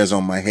count the hairs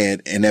on my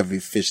head and every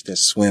fish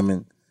that's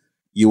swimming.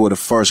 You were the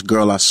first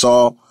girl I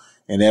saw,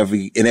 and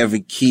every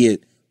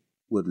kid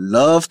would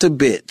love to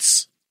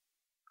bits.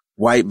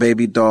 White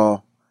baby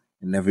doll,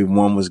 and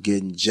everyone was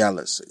getting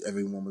jealous.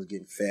 Everyone was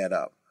getting fed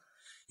up.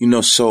 You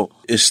know, so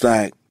it's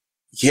like,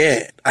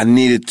 yeah, I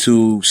needed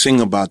to sing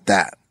about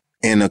that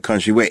in a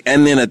country way.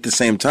 And then at the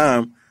same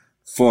time,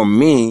 for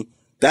me,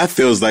 that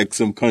feels like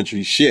some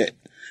country shit.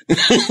 You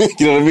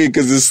know what I mean?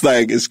 Because it's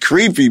like, it's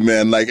creepy,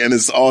 man. Like, and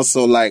it's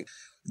also like,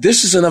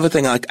 this is another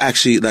thing I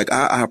actually, like,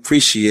 I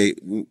appreciate.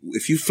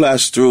 If you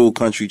flash through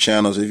country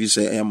channels, if you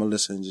say, hey, I'm gonna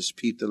listen and just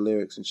peep the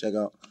lyrics and check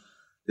out,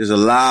 there's a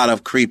lot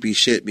of creepy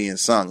shit being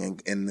sung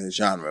in the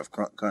genre of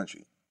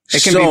country.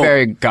 It can be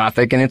very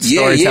gothic in its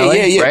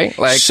storytelling, right?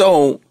 Like,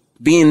 so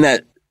being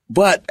that,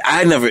 but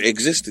I never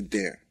existed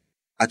there.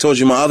 I told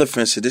you my other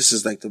friend said, this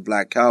is like the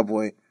black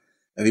cowboy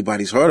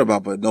everybody's heard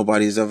about, but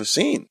nobody's ever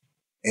seen.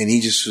 And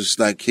he just was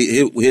like,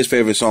 his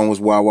favorite song was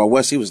Wild Wild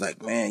West. He was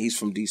like, man, he's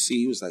from DC.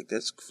 He was like,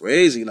 that's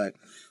crazy. Like,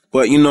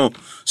 but you know,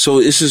 so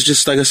this is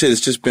just, like I said,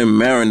 it's just been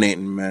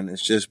marinating, man.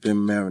 It's just been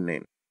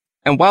marinating.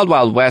 And Wild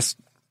Wild West,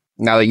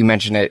 now that you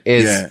mention it,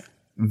 is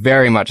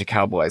very much a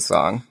cowboy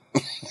song.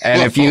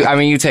 And if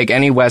you take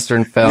any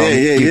Western film,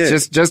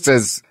 just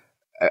as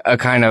a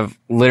kind of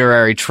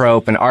literary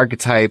trope and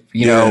archetype,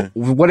 you know,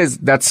 what is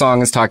that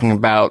song is talking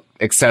about?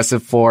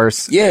 Excessive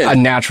force, a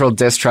natural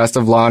distrust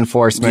of law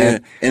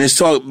enforcement. And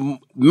it's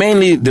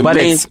mainly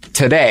it's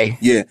today.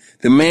 Yeah.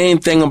 The main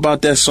thing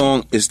about that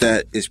song is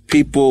that it's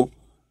people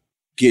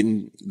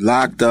getting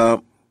locked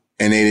up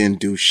and they didn't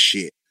do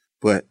shit.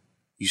 But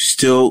you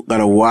still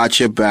gotta watch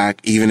your back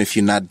even if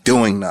you're not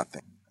doing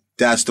nothing.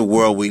 That's the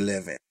world we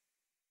live in.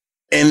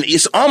 And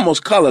it's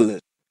almost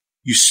colorless.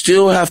 You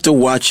still have to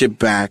watch your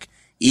back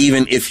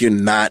even if you're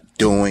not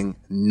doing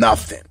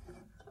nothing.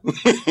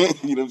 You know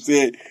what I'm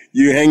saying?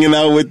 You're hanging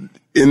out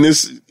in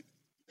this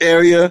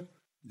area,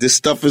 this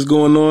stuff is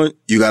going on,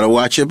 you gotta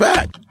watch your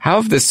back.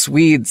 How have the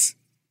Swedes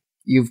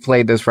you've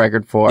played this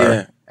record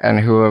for and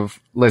who have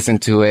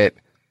listened to it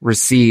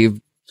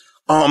received?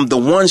 The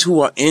ones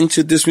who are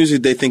into this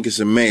music, they think it's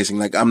amazing.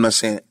 Like, I'm not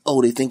saying,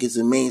 they think it's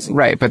amazing.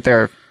 Right, but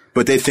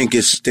they think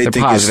it's,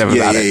 positive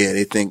about it. Yeah,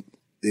 they think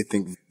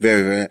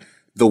very, very.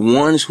 The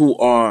ones who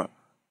are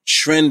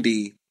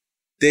trendy,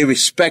 they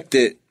respect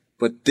it,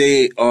 but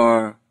they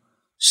are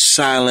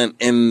silent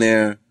in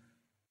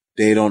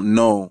they don't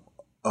know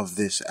of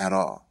this at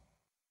all.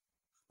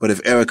 But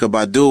if Erykah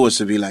Badu was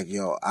to be like,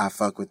 yo, I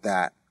fuck with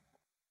that,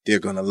 they're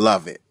gonna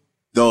love it.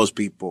 Those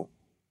people.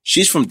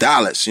 She's from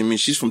Dallas. I mean,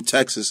 she's from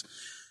Texas.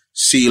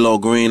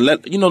 CeeLo Green.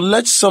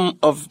 Let some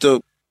of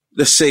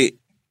let's say,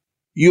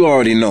 you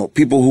already know,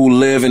 people who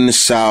live in the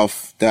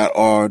South that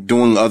are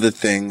doing other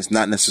things,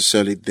 not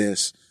necessarily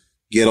this,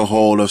 get a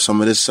hold of some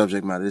of this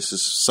subject matter. This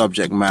is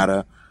subject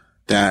matter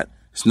that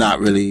is not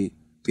really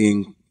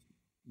been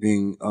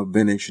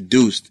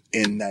introduced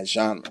in that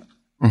genre.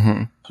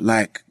 Mm-hmm.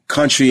 Like,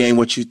 country ain't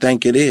what you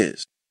think it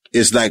is.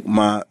 It's like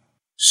my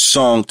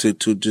song to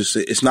just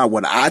say, it's not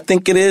what I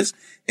think it is,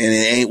 and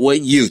it ain't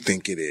what you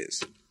think it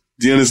is.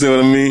 Do you understand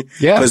what I mean?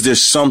 Yeah. Because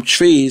there's some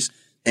trees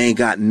ain't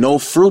got no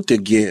fruit to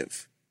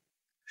give.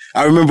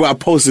 I remember I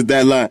posted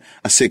that line.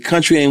 I said,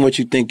 country ain't what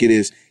you think it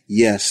is.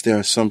 Yes, there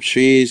are some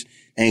trees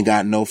ain't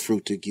got no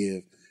fruit to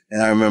give.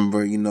 And I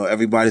remember,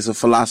 everybody's a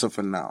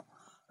philosopher now.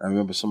 I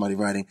remember somebody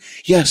writing,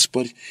 yes,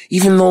 but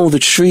even though the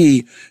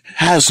tree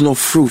has no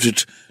fruit,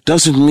 it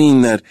doesn't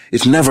mean that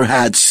it never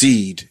had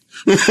seed.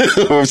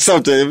 Or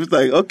something. It was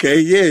like, okay,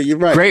 yeah, you're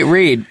right. Great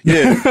read.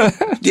 Yeah.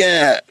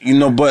 Yeah.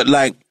 But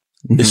like,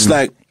 it's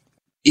like,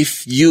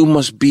 if you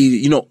must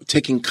be,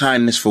 taking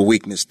kindness for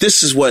weakness.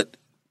 This is what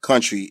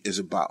country is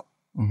about.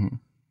 Mm-hmm.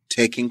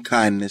 Taking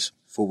kindness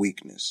for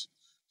weakness.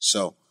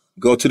 So,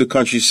 go to the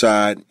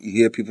countryside, you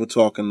hear people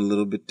talking a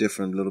little bit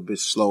different, a little bit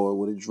slower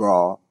with a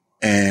drawl,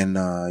 and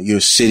you're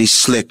a city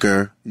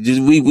slicker.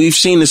 We've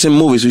seen this in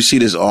movies. We see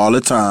this all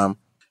the time.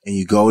 And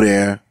you go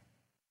there,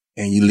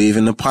 and you live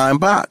in the pine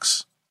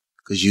box,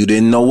 because you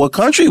didn't know what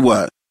country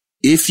was.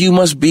 If you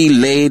must be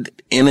laid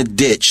in a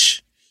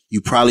ditch,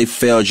 you probably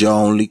failed your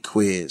only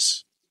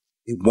quiz.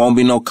 It won't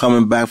be no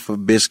coming back for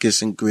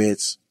biscuits and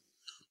grits.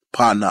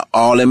 Partner,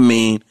 all it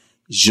mean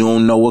is you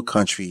don't know what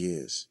country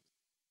is.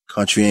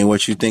 Country ain't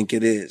what you think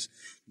it is.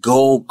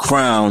 Gold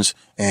crowns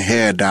and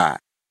hair dye.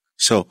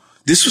 So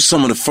this was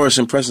some of the first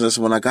impressions.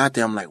 When I got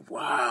there, I'm like,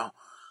 wow,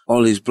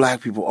 all these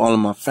black people, all of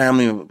my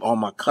family, all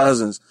my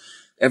cousins,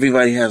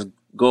 everybody has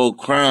gold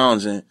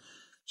crowns and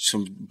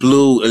some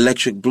blue,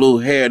 electric blue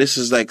hair. This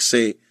is like,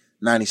 say,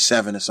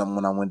 97 or something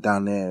when I went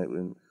down there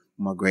with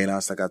my great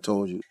aunts, like I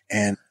told you.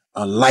 And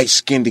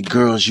light-skinned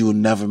girls you will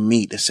never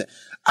meet.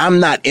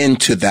 I'm not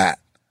into that.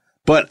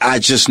 But I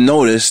just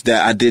noticed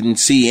that I didn't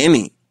see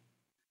any.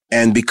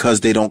 And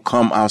because they don't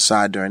come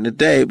outside during the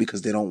day,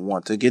 because they don't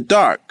want to get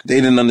dark. They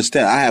didn't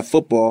understand. I have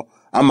football.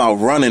 I'm out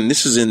running.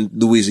 This is in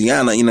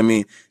Louisiana. You know what I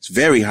mean? It's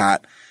very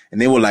hot.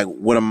 And they were like,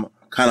 why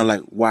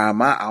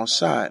am I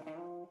outside?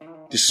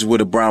 This is where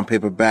the brown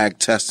paper bag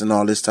test and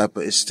all this type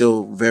of, it's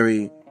still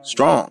very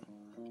strong.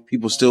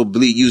 People still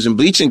using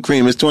bleaching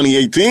cream. It's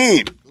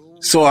 2018.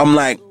 So I'm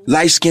like,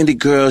 light-skinned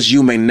girls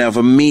you may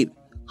never meet.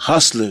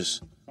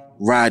 Hustlers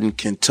riding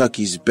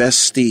Kentucky's best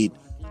steed.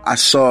 I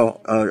saw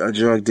a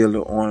drug dealer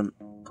on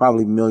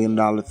probably $1 million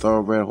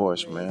thoroughbred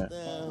horse, man.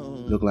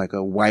 Looked like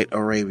a white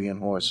Arabian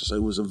horse. So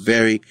it was a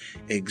very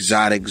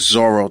exotic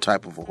Zorro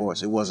type of a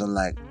horse. It was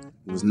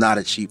not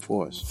a cheap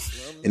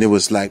horse. And it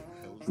was like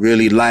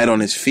really light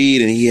on his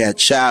feet, and he had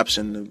chaps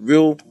and the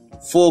real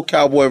full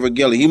cowboy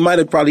regalia. He might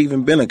have probably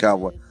even been a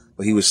cowboy,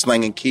 but he was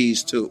slinging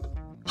keys too.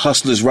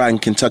 Hustlers riding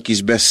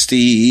Kentucky's best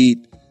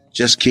steed.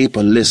 Just keep a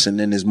listen,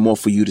 and there's more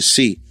for you to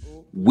see.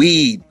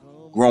 Weed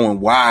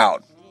growing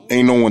wild.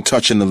 Ain't no one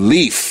touching the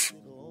leaf.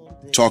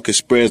 Talking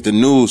spreads the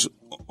news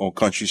on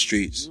country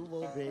streets.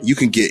 You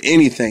can get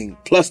anything,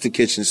 plus the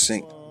kitchen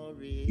sink.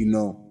 You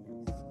know.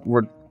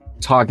 We're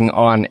talking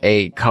on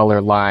a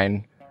color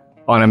line,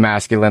 on a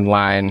masculine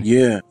line.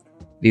 Yeah.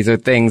 These are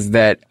things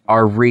that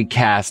are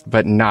recast,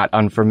 but not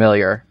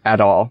unfamiliar at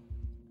all.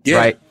 Yeah.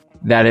 Right?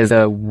 That is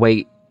a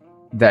weight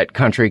that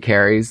country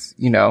carries,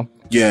 you know.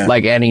 Yeah.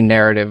 Like any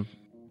narrative.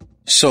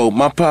 So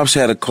my pops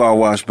had a car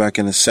wash back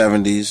in the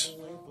 70s.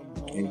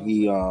 And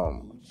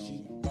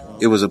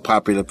it was a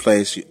popular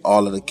place.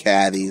 All of the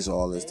caddies,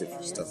 all this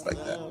different stuff like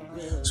that.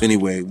 So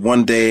anyway,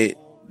 one day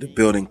the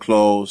building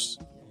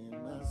closed,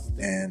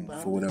 and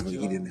for whatever, he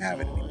didn't have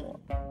it anymore.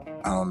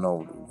 I don't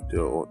know,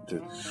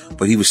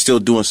 but he was still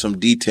doing some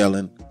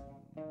detailing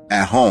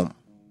at home.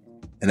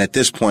 And at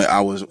this point,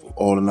 I was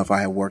old enough.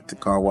 I had worked the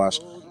car wash,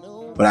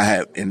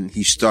 but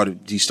he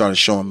started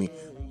showing me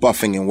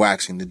buffing and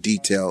waxing, the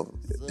detail.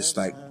 It's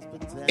like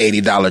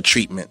 $80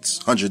 treatments,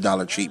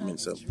 $100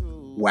 treatments of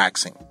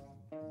waxing.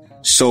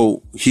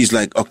 So he's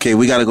like, okay,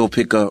 we got to go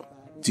pick up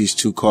these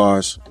 2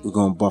 cars. We're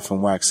going to buff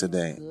and wax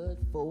today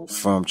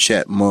from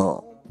Chet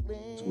Mull.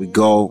 So we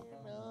go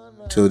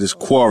to this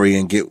quarry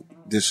and get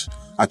this.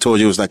 I told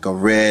you it was like a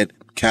red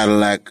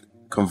Cadillac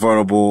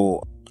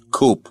convertible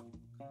coupe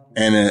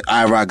and an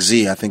IROC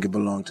Z. I think it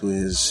belonged to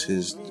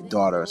his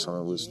daughter or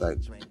something. It was like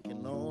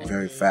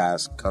very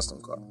fast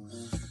custom car.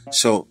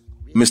 So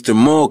Mr.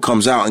 Mull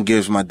comes out and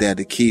gives my dad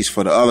the keys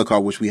for the other car,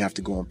 which we have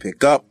to go and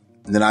pick up.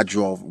 And then I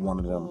drove one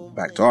of them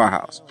back to our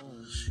house.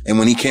 And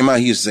when he came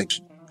out, he was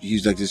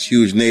like this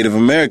huge Native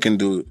American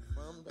dude.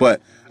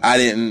 But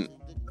I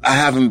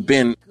haven't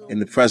been in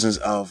the presence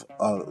of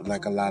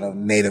like a lot of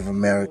Native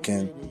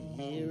American,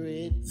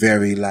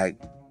 very like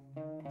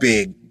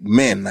big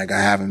men. Like I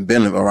haven't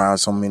been around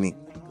so many.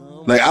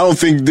 Like I don't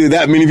think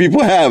that many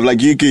people have.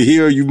 Like you could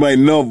hear, you might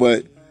know,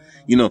 but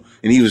you know.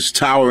 And he was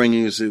towering.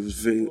 I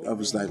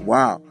was like,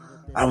 wow.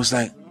 I was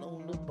like,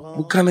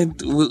 what kind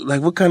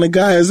of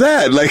guy is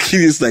that? Like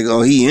he's like,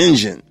 oh, he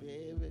Indian.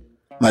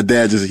 My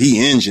dad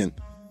he Indian.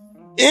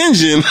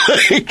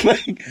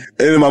 like,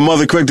 and my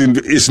mother corrected,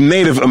 it's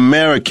Native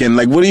American.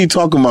 Like, what are you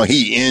talking about?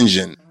 He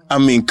Indian. I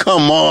mean,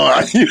 come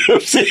on. You know what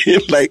I'm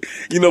saying? Like,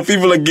 you know,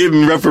 people are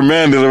getting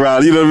reprimanded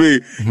around, you know what I mean?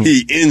 Mm-hmm.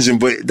 He Indian,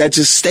 but that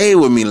just stayed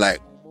with me.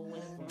 Like,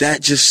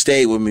 that just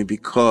stayed with me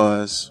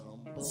because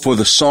for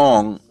the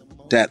song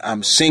that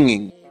I'm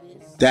singing,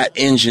 that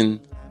engine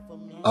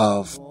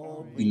of,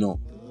 you know,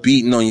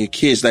 beating on your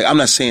kids. Like, I'm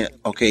not saying,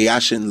 okay, I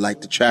shouldn't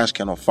light the trash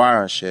can on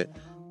fire and shit,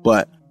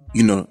 but,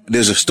 you know,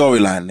 there's a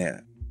storyline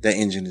there. That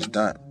engine is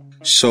done.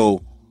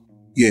 So,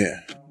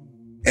 yeah.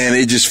 And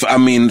it just, I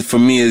mean, for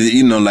me,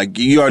 you know, like,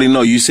 you already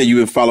know, you said you've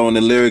been following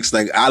the lyrics.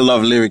 Like, I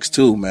love lyrics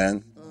too,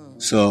 man.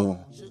 So,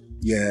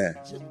 yeah.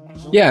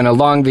 Yeah, and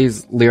along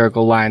these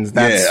lyrical lines,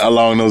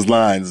 along those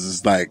lines,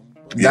 it's like,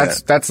 yeah.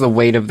 That's the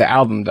weight of the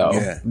album, though.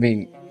 Yeah. I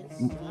mean,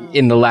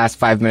 in the last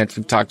 5 minutes,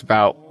 we've talked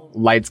about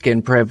light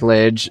skin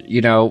privilege,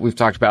 you know, we've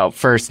talked about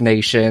First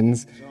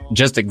Nations,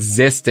 just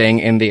existing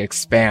in the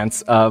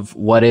expanse of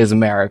what is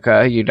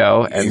America, you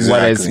know, and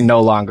what is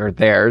no longer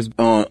theirs.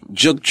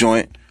 Juke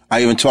Joint,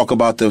 I even talk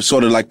about the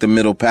sort of like the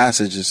middle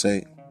passage and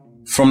say,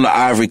 from the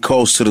Ivory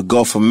Coast to the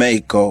Gulf of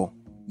Mexico,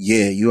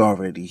 yeah, you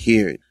already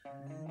hear it.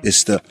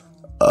 It's the,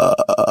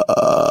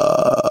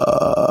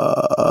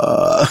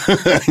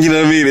 you know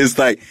what I mean? It's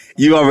like,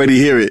 you already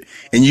hear it.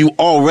 And you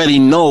already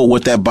know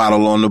what that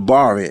bottle on the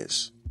bar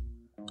is.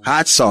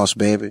 Hot sauce,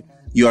 baby.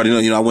 You already know,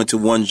 you know, I went to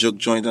one Juke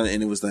Joint and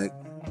it was like,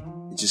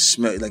 it just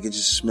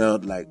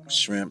smelled like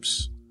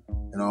shrimps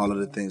and all of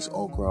the things,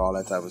 okra, all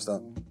that type of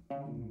stuff.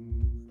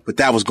 But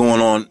that was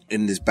going on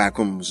in this back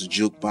room. It was a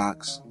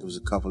jukebox. There was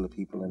a couple of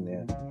people in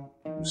there.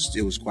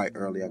 It was quite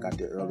early. I got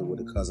there early with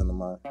a cousin of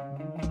mine.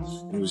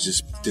 It was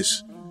just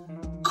this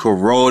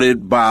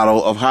corroded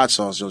bottle of hot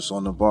sauce just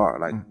on the bar,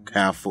 like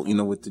half full, you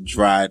know, with the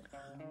dried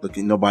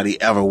looking. Nobody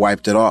ever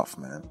wiped it off,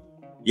 man.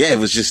 Yeah, it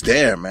was just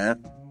there,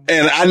 man.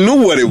 And I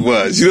knew what it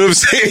was. You know what I'm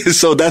saying?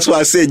 So that's why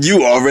I said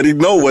you already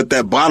know what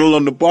that bottle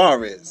on the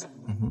bar is.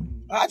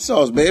 Hot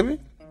sauce, baby.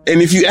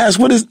 And if you ask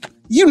what is,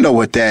 you know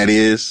what that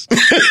is.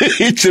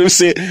 You know what I'm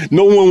saying?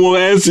 No one will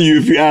answer you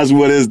if you ask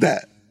what is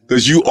that.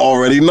 Because you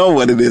already know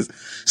what it is.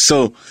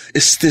 So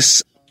it's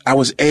this, I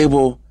was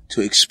able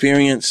to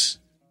experience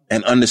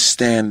and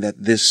understand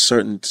that this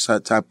certain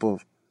type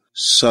of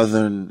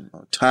Southern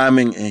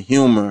timing and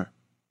humor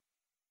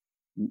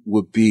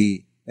would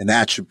be an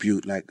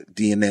attribute like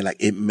DNA, like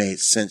it made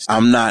sense.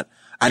 I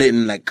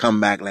didn't like come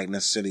back like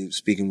necessarily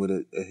speaking with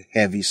a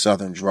heavy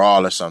Southern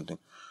drawl or something,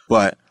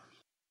 but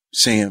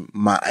saying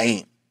my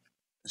aunt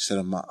instead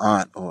of my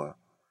aunt or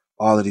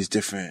all of these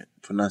different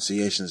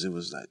pronunciations, it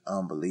was like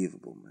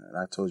unbelievable,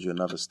 man. I told you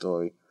another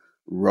story,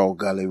 Row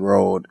Gully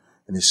Road,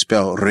 and it's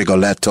spelled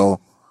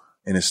Rigoletto.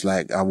 And it's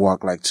like, I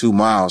walked like 2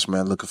 miles,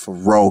 man, looking for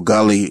Row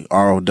Gully,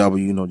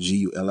 R-O-W, you know,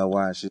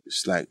 G-U-L-L-Y.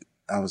 It's like,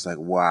 I was like,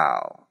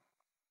 wow.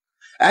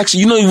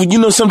 Actually, you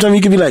know, sometimes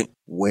you can be like,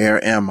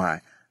 where am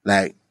I?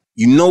 Like,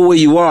 you know where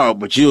you are,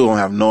 but you don't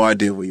have no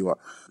idea where you are.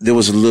 There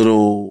was a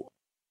little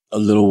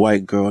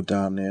white girl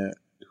down there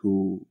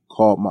who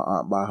called my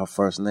aunt by her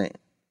first name.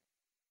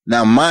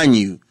 Now, mind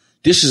you,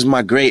 this is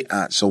my great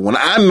aunt. So when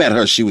I met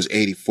her, she was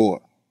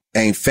 84.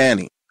 Aunt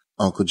Fanny,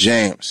 Uncle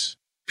James,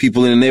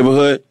 people in the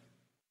neighborhood,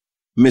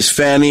 Miss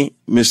Fanny,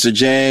 Mr.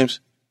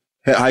 James,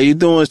 hey, how you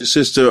doing,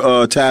 Sister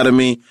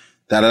Tatamy?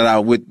 Da-da-da,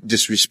 with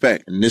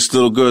disrespect. And this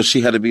little girl,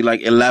 she had to be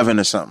like 11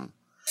 or something.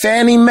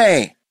 Fannie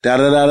Mae,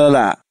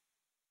 da-da-da-da-da.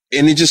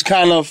 And it just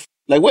kind of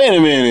like, wait a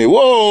minute,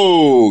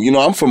 whoa. You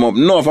know, I'm from up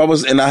north.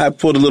 I had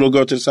pulled a little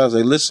girl to the side. I was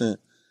like, listen,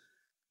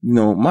 you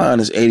know, mine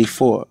is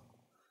 84.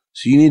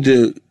 So you need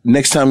to,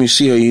 next time you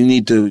see her, you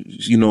need to,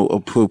 you know,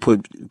 put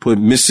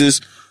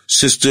Mrs.,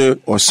 sister,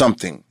 or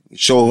something.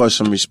 Show her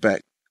some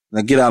respect.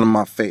 Like, get out of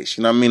my face.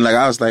 You know what I mean? Like,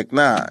 I was like,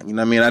 nah. You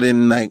know what I mean? I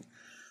didn't like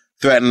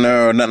threaten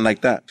her or nothing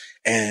like that.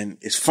 And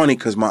it's funny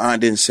because my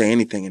aunt didn't say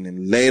anything. And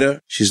then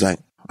later, she's like,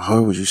 I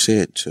heard what you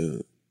said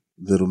to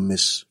little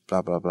Miss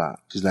blah, blah, blah.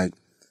 She's like,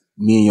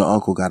 me and your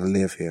uncle got to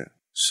live here.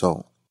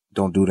 So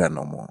don't do that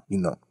no more, you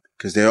know,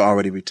 because they're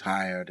already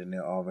retired and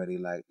they're already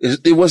like,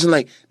 it wasn't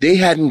like they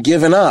hadn't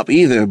given up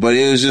either, but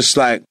it was just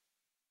like,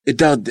 I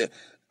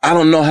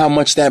don't know how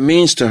much that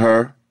means to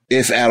her,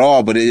 if at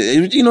all, but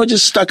it you know,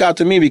 just stuck out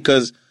to me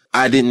because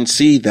I didn't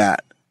see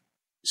that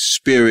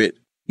spirit.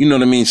 You know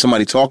what I mean?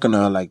 Somebody talking to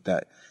her like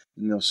that,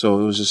 you know, so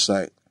it was just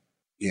like,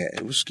 yeah,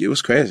 it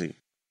was crazy.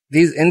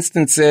 These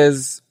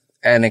instances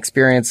and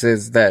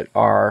experiences that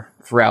are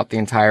throughout the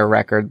entire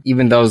record,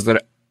 even those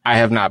that I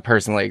have not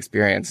personally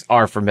experienced,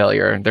 are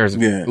familiar. There's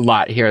a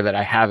lot here that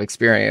I have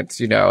experienced,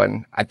 you know,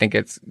 and I think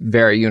it's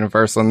very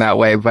universal in that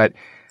way. But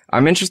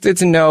I'm interested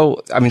to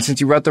know, I mean,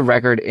 since you wrote the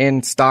record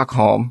in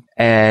Stockholm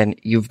and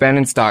you've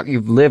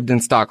lived in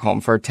Stockholm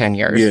for 10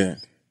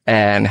 years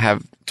and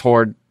have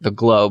toured the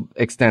globe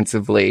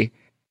extensively,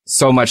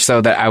 so much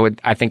so that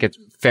I think it's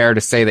fair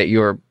to say that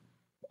you're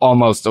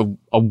almost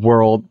a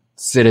world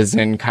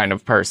citizen kind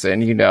of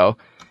person, you know.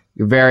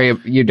 You're very,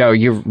 you know,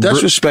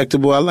 that's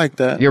respectable. I like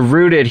that. You're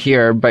rooted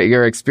here, but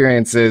your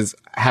experiences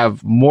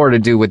have more to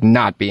do with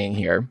not being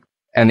here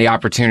and the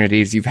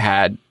opportunities you've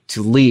had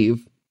to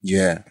leave.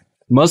 Yeah.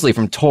 Mostly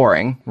from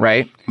touring,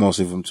 right?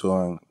 Mostly from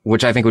touring.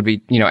 Which I think would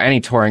be, you know,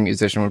 any touring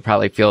musician would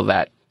probably feel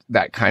that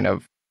kind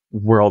of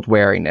world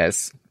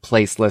weariness,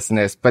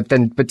 placelessness.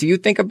 But do you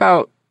think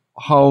about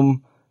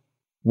home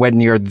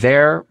when you're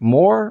there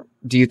more?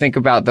 Do you think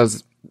about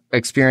those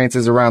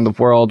experiences around the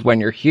world when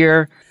you're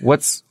here?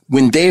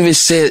 When David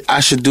said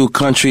I should do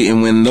country,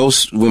 and when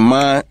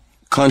my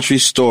country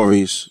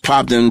stories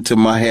popped into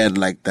my head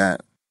like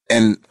that,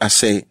 and I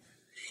say,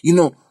 you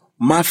know,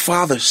 my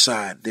father's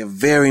side, they're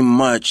very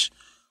much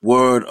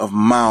word of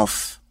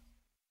mouth,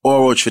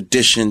 oral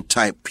tradition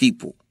type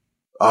people.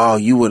 Oh,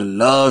 you would have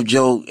loved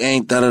your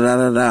aunt,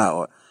 da-da-da-da-da,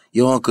 or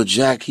your Uncle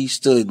Jack, he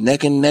stood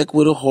neck and neck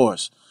with a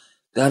horse,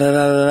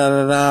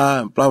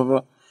 da-da-da-da-da-da, and blah,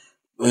 blah,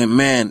 blah. And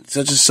man,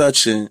 such and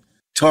such, and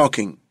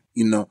talking,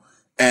 you know,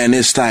 and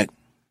it's like,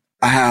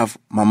 I have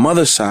my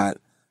mother's side.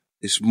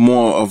 It's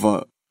more of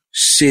a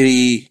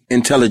city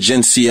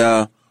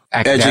intelligentsia,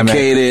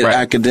 educated,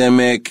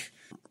 academic,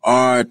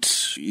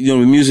 art. You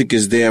know, the music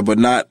is there, but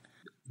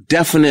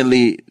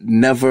definitely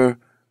never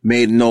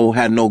had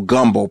no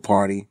gumbo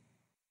party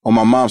on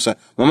my mom's side.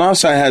 My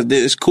mom's side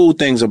there's cool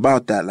things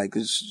about that. Like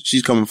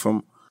she's coming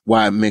from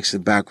wide mix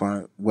of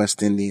background,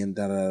 West Indian,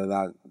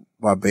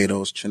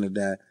 Barbados,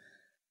 Trinidad,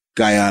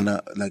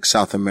 Guyana, like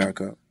South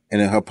America.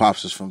 And then her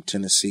pops is from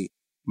Tennessee.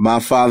 My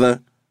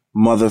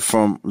mother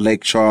from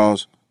Lake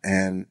Charles,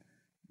 and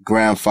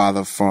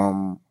grandfather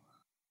from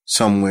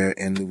somewhere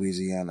in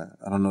Louisiana.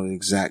 I don't know the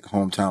exact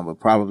hometown, but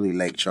probably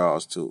Lake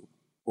Charles too,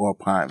 or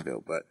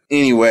Pineville. But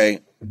anyway,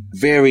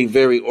 very,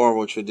 very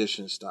oral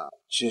tradition style.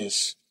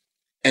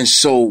 And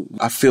so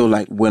I feel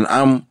like when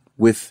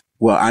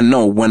I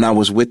know when I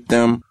was with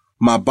them,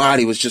 my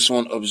body was just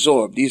on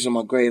absorb. These are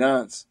my great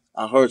aunts.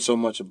 I heard so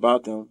much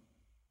about them,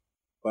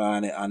 but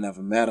I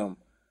never met them.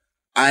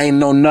 I ain't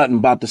know nothing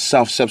about the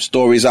South Step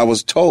stories I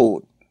was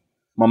told.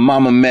 My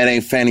mama met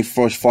Aunt Fanny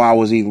first before I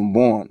was even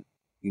born,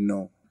 you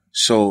know.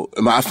 So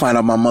I find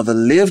out my mother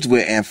lived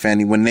with Aunt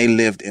Fanny when they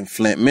lived in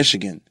Flint,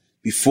 Michigan,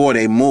 before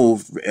they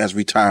moved as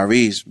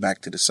retirees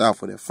back to the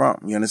South where they're from.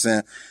 You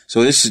understand?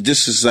 So this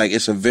is like,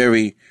 it's a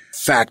very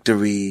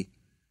factory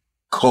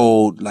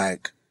cold,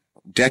 like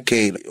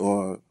decade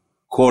or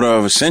quarter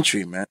of a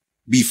century, man,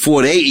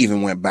 before they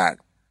even went back,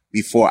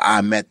 before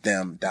I met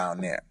them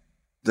down there.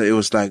 It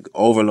was like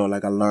overload.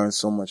 Like I learned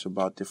so much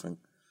about different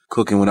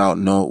cooking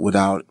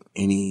without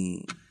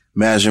any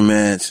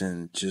measurements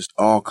and just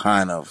all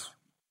kind of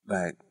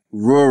like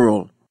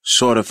rural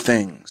sort of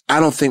things. I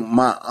don't think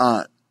my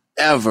aunt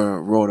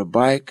ever rode a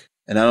bike,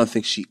 and I don't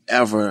think she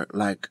ever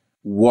like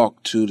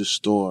walked to the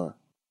store,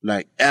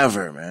 like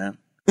ever, man.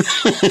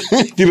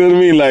 You know what I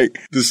mean? Like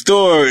the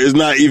store is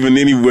not even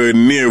anywhere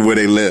near where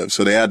they live,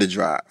 so they had to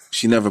drive.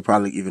 She never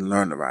probably even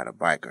learned to ride a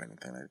bike or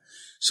anything like that.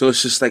 So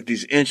it's just like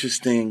these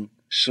interesting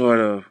sort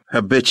of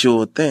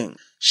habitual things.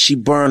 She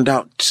burned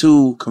out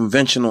 2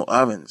 conventional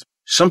ovens.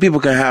 Some people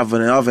can have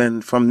an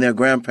oven from their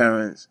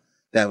grandparents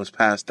that was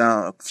passed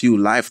down a few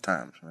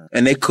lifetimes, man.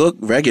 And they cook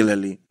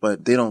regularly,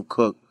 but they don't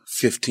cook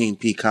 15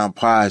 pecan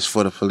pies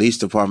for the police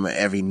department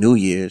every New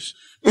Year's.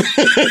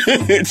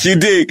 You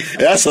dig?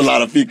 That's a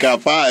lot of pecan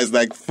pies,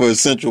 like for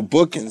central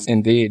bookings.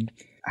 Indeed.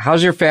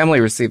 How's your family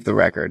receive the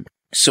record?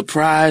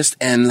 Surprised,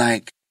 and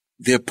like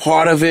they're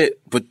part of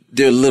it, but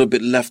they're a little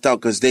bit left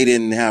out because they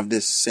didn't have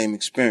this same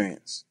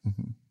experience.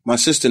 Mm-hmm. My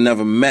sister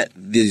never met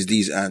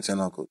these aunts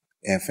and uncles.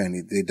 Aunt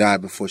Fanny, they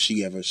died before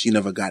she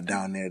never got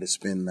down there to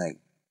spend like,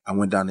 I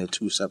went down there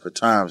 2 separate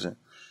times and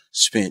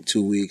spent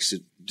 2 weeks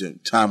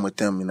time with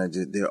them. You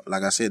know,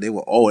 like I said, they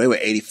were old. They were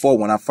 84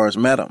 when I first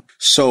met them.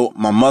 So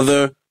my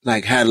mother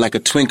like had like a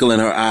twinkle in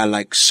her eye,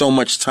 like so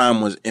much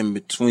time was in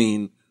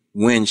between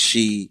when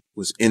she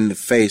was in the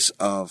face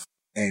of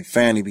Aunt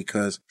Fanny,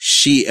 because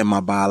she and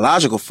my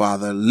biological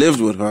father lived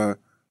with her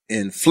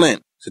in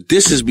Flint. So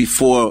this is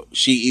before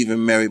she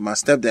even married my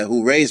stepdad,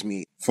 who raised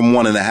me from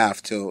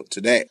 1.5 till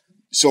today.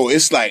 So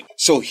it's like,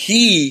 so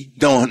he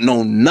don't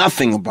know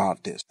nothing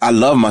about this. I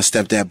love my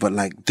stepdad, but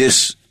like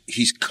this,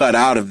 he's cut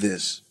out of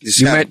this.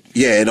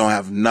 It don't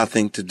have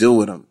nothing to do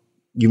with him.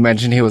 You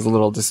mentioned he was a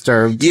little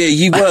disturbed. Yeah,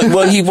 he was.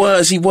 Well,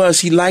 he was.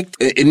 He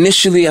liked,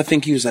 initially, I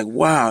think he was like,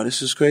 wow,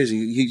 this is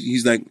crazy.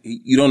 He's like,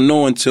 you don't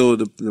know until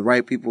the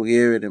right people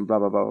hear it and blah,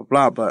 blah, blah, blah,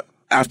 blah. But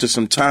after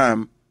some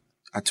time,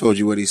 I told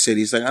you what he said.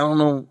 He's like, I don't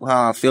know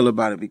how I feel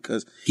about it,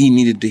 because he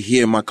needed to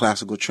hear my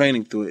classical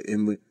training through it.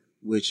 And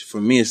which for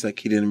me, it's like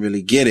he didn't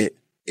really get it.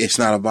 It's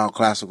not about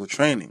classical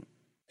training.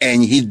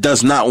 And he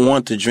does not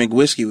want to drink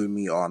whiskey with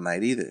me all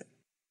night either.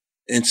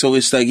 And so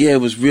it's like, yeah,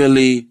 it was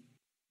really,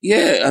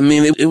 yeah, I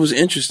mean, it was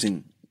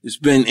interesting. It's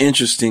been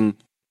interesting,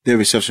 their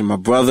reception. My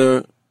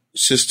brother,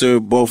 sister,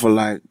 both are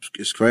like,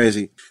 it's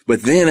crazy.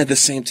 But then at the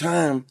same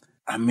time,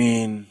 I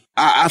mean,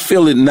 I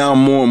feel it now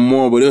more and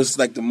more, but it was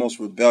like the most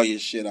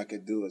rebellious shit I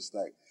could do. It's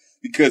like,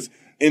 because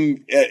at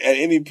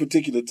any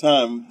particular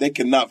time, they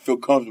cannot feel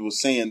comfortable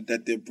saying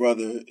that their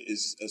brother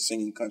is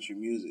singing country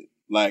music.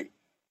 Like,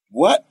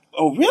 what?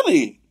 Oh,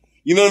 really?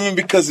 You know what I mean?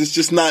 Because it's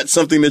just not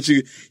something that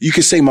you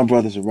can say my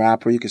brother's a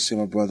rapper. You can say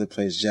my brother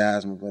plays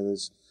jazz.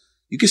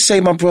 You can say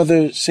my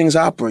brother sings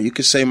opera. You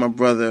can say my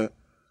brother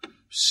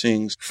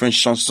sings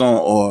French chanson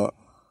or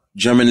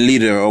German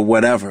lieder or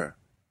whatever.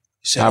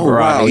 You say, oh,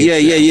 wow. Yeah.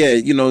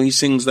 You know, he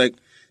sings like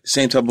the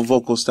same type of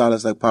vocal style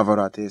as like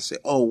Pavarotti. Say,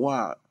 oh,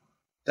 wow.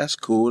 That's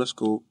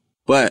cool.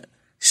 But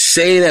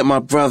say that my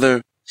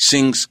brother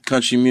sings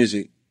country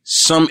music.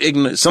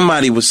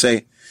 Somebody would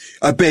say,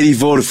 I bet he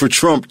voted for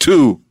Trump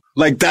too.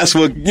 Like, that's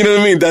what, you know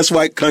what I mean? That's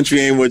why country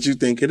ain't what you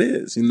think it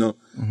is, you know?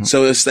 Mm-hmm.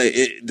 So it's like,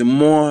 the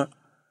more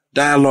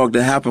dialogue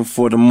that happened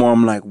the more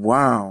I'm like,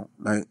 wow.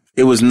 Like,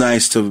 it was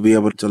nice to be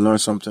able to learn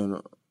something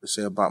to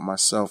say about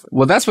myself.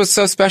 Well, that's what's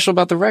so special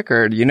about the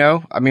record, you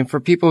know? I mean,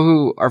 for people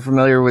who are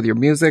familiar with your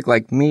music,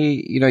 like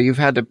me, you know, you've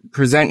had to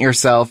present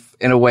yourself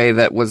in a way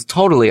that was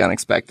totally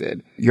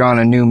unexpected. You're on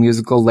a new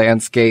musical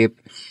landscape.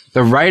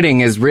 The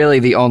writing is really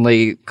the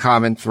only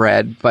common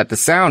thread, but the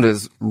sound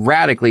is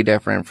radically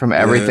different from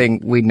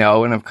everything we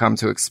know and have come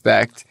to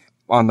expect.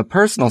 On the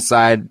personal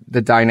side,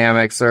 the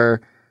dynamics are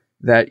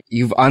that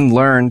you've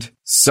unlearned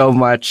so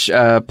much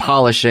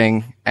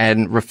polishing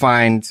and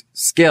refined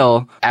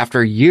skill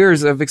after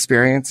years of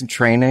experience and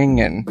training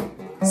and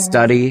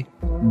study,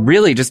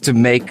 really just to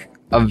make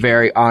a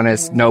very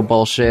honest, no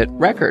bullshit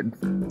record.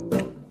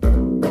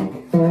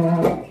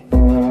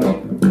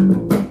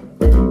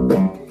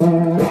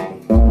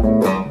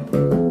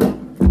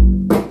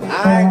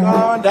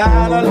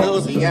 Down to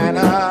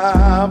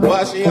Louisiana,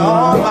 but she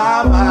on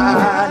my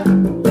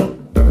mind.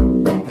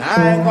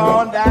 I ain't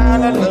gone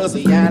down to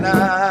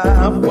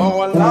Louisiana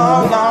for a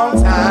long,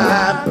 long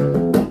time.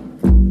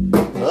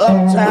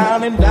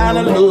 Uptown and down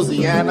to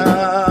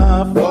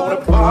Louisiana for the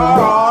bar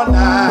all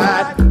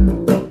night.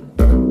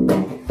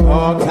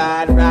 All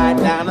tied right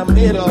down the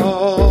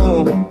middle.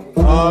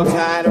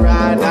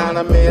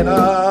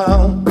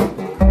 Louisiana.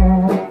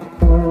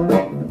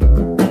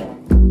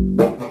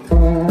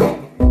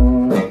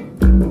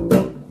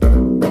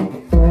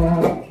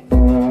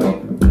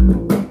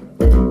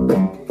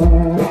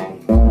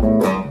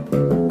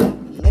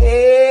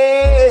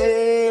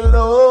 Lay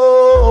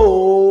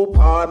low,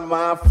 pardon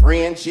my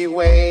Frenchy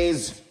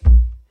ways.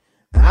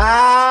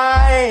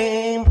 I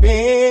ain't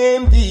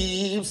been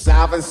deep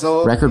south and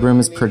so. Record Room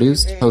is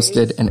produced,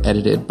 hosted, and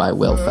edited by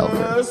Will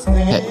Felker.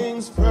 Hey,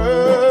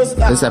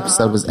 this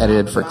episode was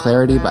edited for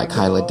clarity by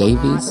Kyla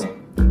Davies.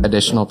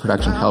 Additional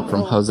production help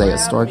from Jose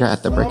Astorga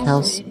at The Brick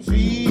House.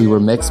 We were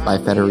mixed by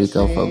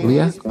Federico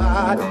Foglia.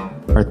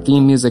 Our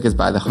theme music is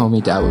by the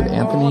homie Dawood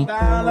Anthony,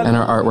 and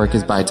our artwork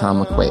is by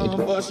Tom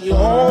McQuaid.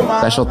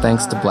 Special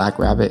thanks to Black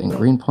Rabbit and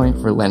Greenpoint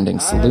for lending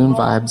Saloon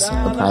Vibes,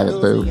 a private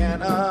booth,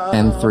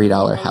 and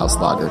 $3 house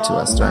lager to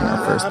us during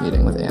our first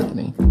meeting with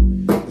Anthony.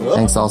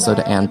 Thanks also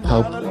to Ann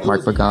Pope,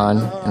 Mark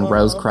Bagan, and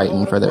Rose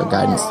Crichton for their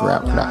guidance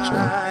throughout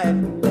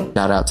production.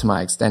 Shout out to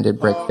my extended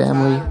Brick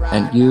family,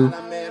 and you,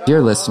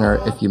 dear listener,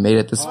 if you made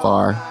it this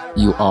far,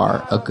 you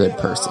are a good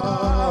person.